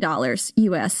 $500,000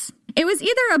 US. It was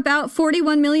either about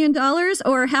 $41 million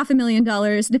or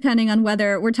 $500,000, depending on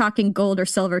whether we're talking gold or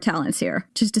silver talents here,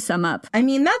 just to sum up. I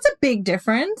mean, that's a big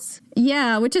difference.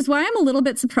 Yeah, which is why I'm a little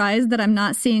bit surprised that I'm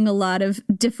not seeing a lot of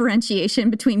differentiation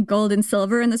between gold and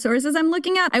silver in the sources I'm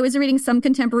looking at. I was reading some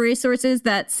contemporary sources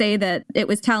that say that it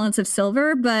was talents of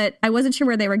silver, but I wasn't sure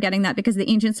where they were getting that because the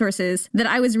ancient sources that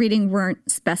I was reading weren't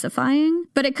specifying.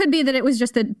 But it could be that it was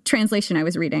just the translation I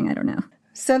was reading. I don't know.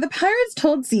 So the pirates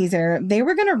told Caesar they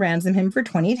were going to ransom him for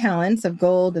 20 talents of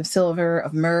gold, of silver,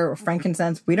 of myrrh, or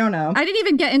frankincense. We don't know. I didn't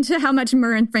even get into how much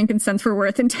myrrh and frankincense were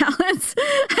worth in talents.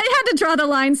 I had to draw the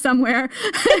line somewhere.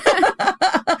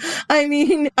 I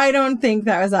mean, I don't think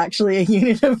that was actually a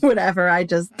unit of whatever. I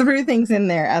just threw things in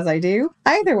there as I do.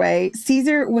 Either way,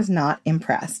 Caesar was not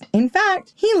impressed. In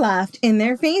fact, he laughed in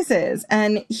their faces.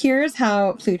 And here's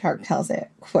how Plutarch tells it.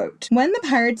 Quote, when the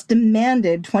pirates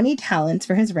demanded 20 talents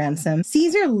for his ransom,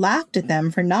 Caesar laughed at them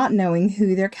for not knowing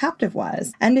who their captive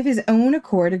was, and of his own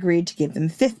accord agreed to give them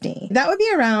 50. That would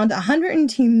be around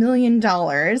 $102 million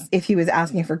if he was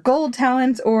asking for gold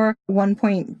talents, or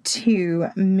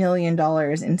 $1.2 million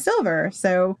in silver.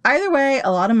 So either way,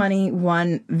 a lot of money,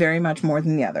 one very much more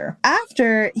than the other.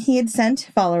 After he had sent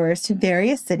followers to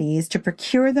various cities to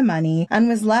procure the money and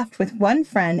was left with one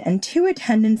friend and 2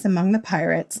 attendants among the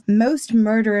pirates, most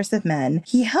murderous of men,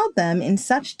 he held them in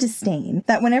such disdain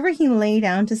that whenever he lay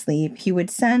down to sleep, he would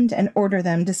send and order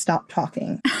them to stop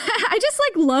talking. I just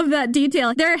love that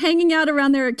detail. They're hanging out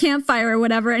around their campfire or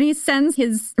whatever, and he sends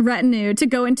his retinue to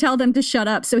go and tell them to shut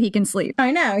up so he can sleep.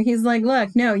 I know. He's like,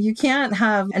 look, no, you can't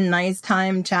have a nice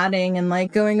time chatting and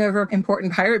like going over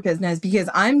important pirate business because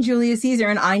I'm Julius Caesar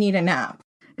and I need a nap.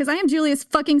 Because I am Julius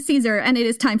fucking Caesar and it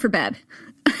is time for bed.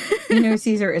 You know,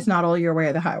 Caesar is not all your way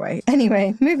of the highway.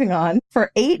 Anyway, moving on.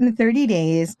 For 38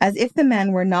 days, as if the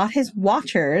men were not his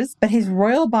watchers, but his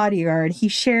royal bodyguard, he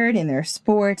shared in their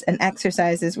sports and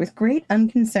exercises with great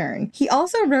unconcern. He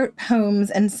also wrote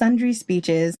poems and sundry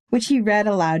speeches, which he read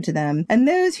aloud to them, and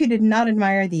those who did not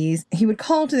admire these, he would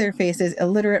call to their faces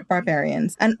illiterate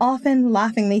barbarians, and often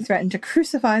laughingly threatened to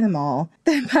crucify them all.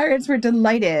 The pirates were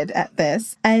delighted at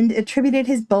this, and attributed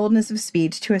his boldness of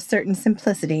speech to a certain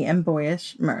simplicity and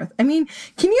boyish mirth. I mean,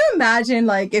 can you imagine,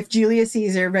 like, if Julius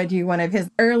Caesar read you one of his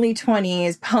early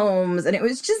 20s poems, and it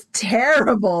was just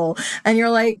terrible, and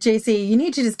you're like, JC, you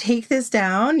need to just take this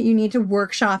down, you need to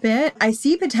workshop it. I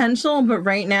see potential, but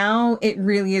right now, it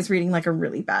really is reading like a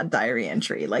really bad diary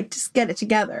entry. Like, just get it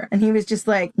together. And he was just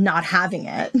like not having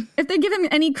it. If they give him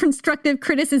any constructive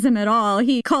criticism at all,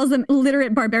 he calls them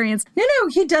illiterate barbarians. No,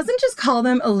 he doesn't just call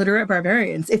them illiterate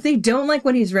barbarians. If they don't like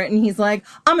what he's written, he's like,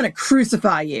 I'm gonna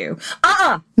crucify you.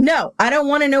 No, I don't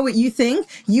want to know what you think.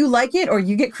 You like it or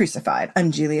you get crucified.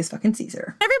 I'm Julius fucking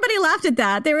Caesar. Everybody laughed at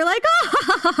that. They were like, ah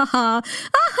ha ha ha ha,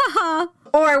 ah ha ha.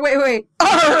 Or wait,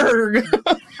 arg!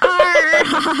 Arg,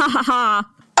 ha ha ha ha.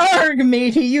 Arg,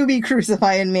 matey, you be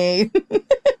crucifying me.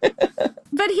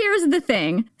 But here's the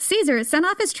thing. Caesar sent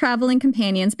off his traveling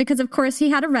companions because, of course, he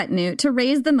had a retinue to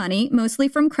raise the money, mostly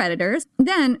from creditors.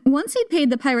 Then, once he'd paid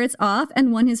the pirates off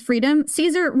and won his freedom,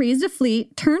 Caesar raised a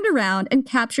fleet, turned around, and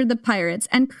captured the pirates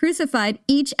and crucified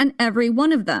each and every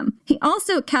one of them. He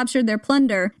also captured their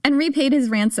plunder and repaid his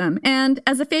ransom. And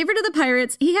as a favor to the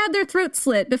pirates, he had their throats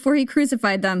slit before he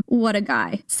crucified them. What a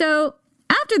guy. So,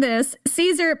 after this,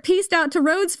 Caesar pieced out to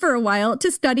Rhodes for a while to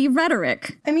study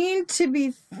rhetoric. I mean, to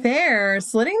be fair,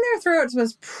 slitting their throats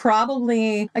was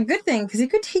probably a good thing because it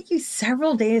could take you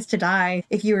several days to die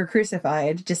if you were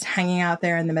crucified, just hanging out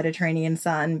there in the Mediterranean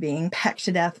sun, being pecked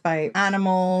to death by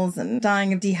animals and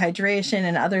dying of dehydration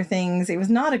and other things. It was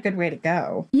not a good way to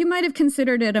go. You might have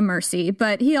considered it a mercy,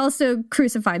 but he also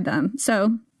crucified them,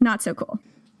 so not so cool.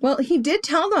 Well, he did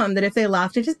tell them that if they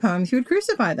laughed at his poems, he would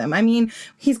crucify them. I mean,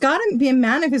 he's got to be a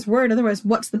man of his word. Otherwise,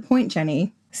 what's the point,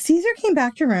 Jenny? Caesar came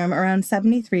back to Rome around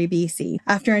 73 BC,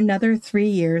 after another 3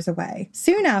 years away.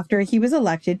 Soon after, he was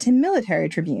elected to military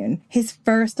tribune, his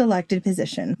first elected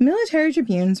position. Military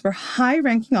tribunes were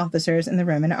high-ranking officers in the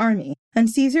Roman army, and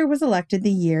Caesar was elected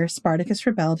the year Spartacus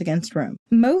rebelled against Rome.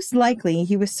 Most likely,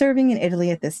 he was serving in Italy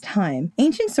at this time.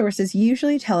 Ancient sources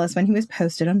usually tell us when he was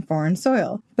posted on foreign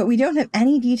soil, but we don't have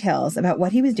any details about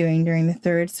what he was doing during the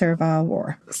Third Servile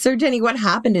War. So, Jenny, what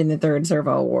happened in the Third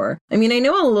Servile War? I mean, I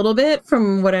know a little bit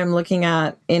from what I'm looking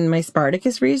at in my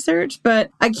Spartacus research, but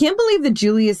I can't believe that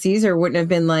Julius Caesar wouldn't have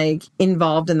been, like,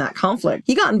 involved in that conflict.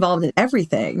 He got involved in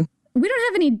everything. We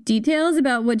don't have any details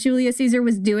about what Julius Caesar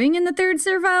was doing in the Third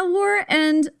Servile War,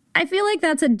 and I feel like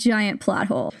that's a giant plot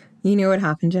hole. You know what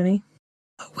happened, Jenny?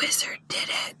 A wizard did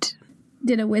it.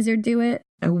 Did a wizard do it?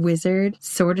 A wizard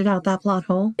sorted out that plot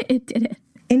hole? It did it.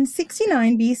 In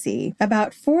 69 BC,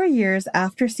 about 4 years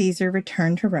after Caesar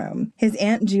returned to Rome, his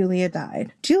aunt Julia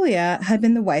died. Julia had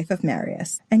been the wife of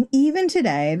Marius, and even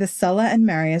today, the Sulla and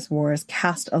Marius wars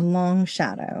cast a long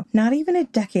shadow. Not even a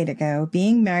decade ago,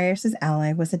 being Marius's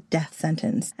ally was a death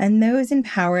sentence, and those in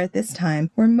power at this time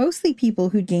were mostly people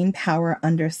who gained power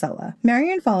under Sulla.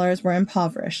 Marian followers were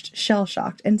impoverished,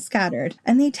 shell-shocked, and scattered,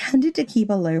 and they tended to keep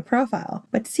a low profile.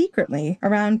 But secretly,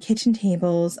 around kitchen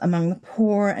tables, among the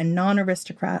poor and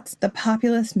non-aristocrats, the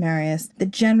populist Marius, the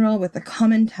general with the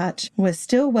common touch, was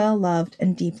still well loved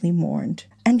and deeply mourned.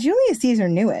 And Julius Caesar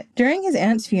knew it. During his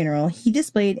aunt's funeral, he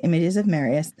displayed images of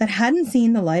Marius that hadn't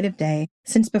seen the light of day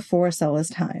since before Sulla's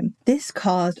time. This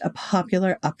caused a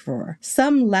popular uproar.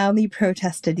 Some loudly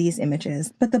protested these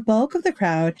images, but the bulk of the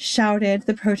crowd shouted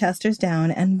the protesters down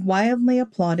and wildly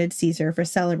applauded Caesar for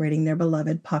celebrating their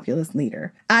beloved populist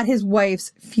leader at his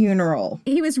wife's funeral.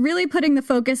 He was really putting the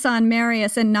focus on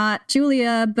Marius and not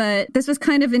Julia, but this was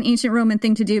kind of an ancient Roman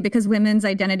thing to do because women's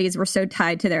identities were so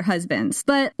tied to their husbands.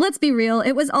 But let's be real,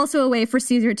 it was also a way for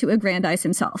Caesar to aggrandize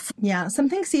himself. Yeah,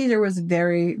 something Caesar was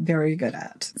very, very good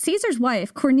at. Caesar's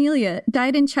wife, Cornelia,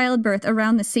 died in childbirth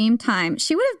around the same time.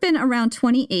 She would have been around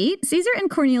 28. Caesar and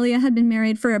Cornelia had been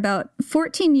married for about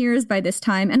 14 years by this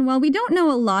time, and while we don't know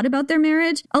a lot about their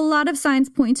marriage, a lot of signs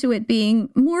point to it being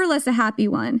more or less a happy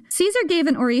one. Caesar gave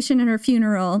an oration at her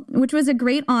funeral, which was a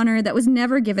great honor that was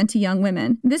never given to young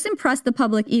women. This impressed the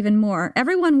public even more.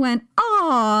 Everyone went,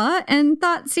 "Aw," and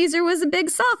thought Caesar was a big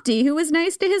softie who was nice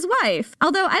nice to his wife.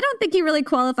 Although I don't think he really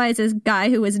qualifies as guy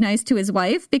who was nice to his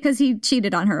wife because he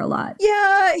cheated on her a lot.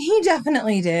 Yeah, he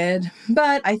definitely did.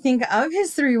 But I think of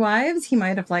his 3 wives, he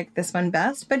might have liked this one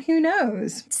best, but who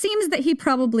knows? Seems that he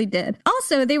probably did.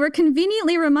 Also, they were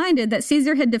conveniently reminded that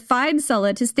Caesar had defied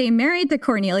Sulla to stay married to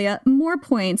Cornelia, more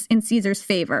points in Caesar's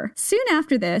favor. Soon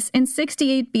after this, in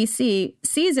 68 BC,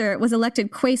 Caesar was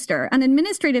elected quaestor, an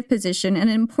administrative position and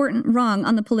an important rung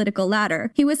on the political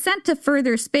ladder. He was sent to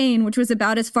further Spain, which was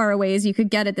about as far away as you could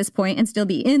get at this point and still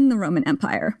be in the Roman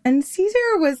Empire. And Caesar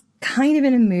was kind of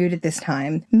in a mood at this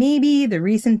time. Maybe the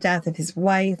recent death of his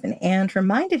wife and aunt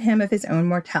reminded him of his own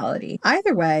mortality.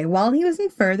 Either way, while he was in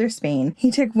further Spain,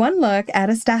 he took one look at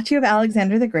a statue of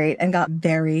Alexander the Great and got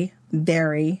very,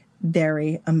 very,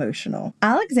 very emotional.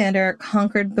 Alexander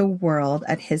conquered the world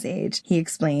at his age, he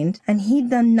explained, and he'd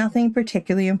done nothing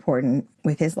particularly important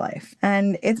with his life.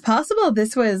 And it's possible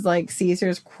this was like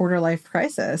Caesar's quarter-life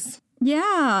crisis.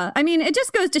 Yeah. I mean, it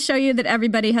just goes to show you that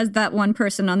everybody has that one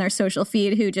person on their social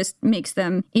feed who just makes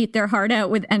them eat their heart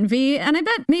out with envy. And I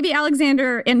bet maybe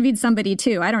Alexander envied somebody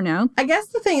too. I don't know. I guess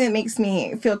the thing that makes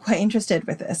me feel quite interested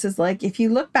with this is like, if you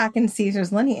look back in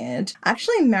Caesar's lineage,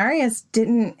 actually Marius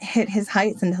didn't hit his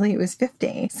heights until he was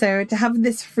 50. So to have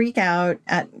this freak out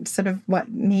at sort of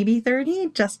maybe 30,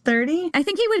 just 30? I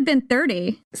think he would have been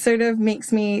 30. Sort of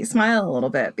makes me smile a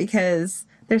little bit because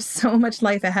there's so much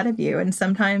life ahead of you, and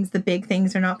sometimes the big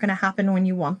things are not going to happen when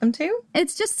you want them to.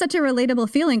 It's just such a relatable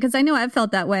feeling, because I know I've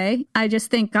felt that way. I just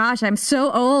think, gosh, I'm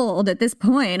so old at this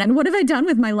point, and what have I done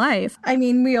with my life? I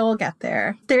mean, we all get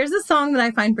there. There's a song that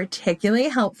I find particularly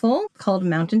helpful called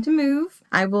Mountain to Move.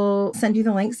 I will send you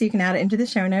the link so you can add it into the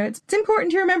show notes. It's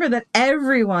important to remember that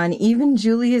everyone, even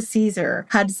Julius Caesar,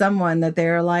 had someone that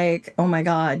they're like, oh my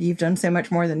God, you've done so much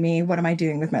more than me. What am I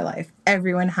doing with my life?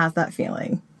 Everyone has that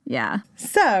feeling. Yeah.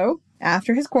 So,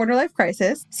 after his quarter-life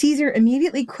crisis, Caesar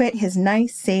immediately quit his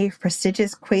nice, safe,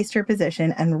 prestigious quaestor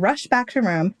position and rushed back to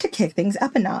Rome to kick things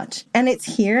up a notch. And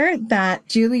it's here that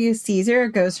Julius Caesar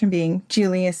goes from being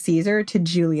Julius Caesar to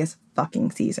Julius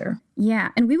fucking Caesar. Yeah,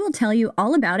 and we will tell you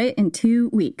all about it in 2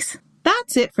 weeks.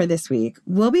 That's it for this week.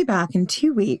 We'll be back in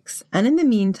 2 weeks. And in the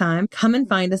meantime, come and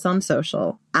find us on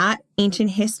social at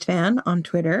Ancient Hist Fan on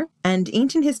Twitter and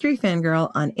Ancient History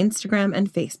Fangirl on Instagram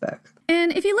and Facebook.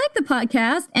 And if you like the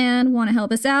podcast and want to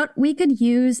help us out, we could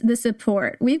use the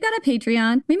support. We've got a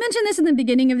Patreon. We mentioned this in the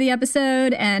beginning of the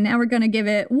episode, and now we're going to give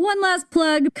it one last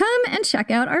plug. Come and check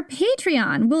out our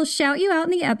Patreon. We'll shout you out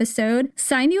in the episode,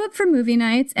 sign you up for movie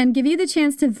nights, and give you the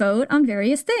chance to vote on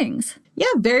various things. Yeah,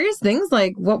 various things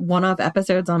like what one-off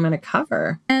episodes I'm going to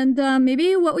cover. And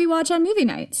maybe what we watch on movie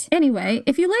nights. Anyway,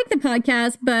 if you like the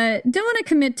podcast but don't want to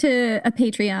commit to a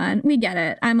Patreon, we get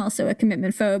it. I'm also a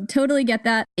commitment phobe. Totally get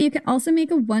that. You can also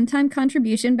make a one-time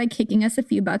contribution by kicking us a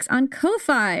few bucks on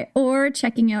Ko-Fi or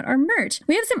checking out our merch.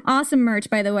 We have some awesome merch,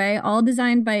 by the way, all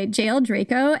designed by JL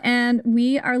Draco, and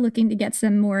we are looking to get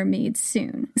some more made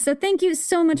soon. So thank you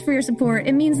so much for your support.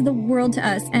 It means the world to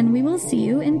us, and we will see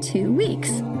you in 2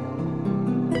 weeks.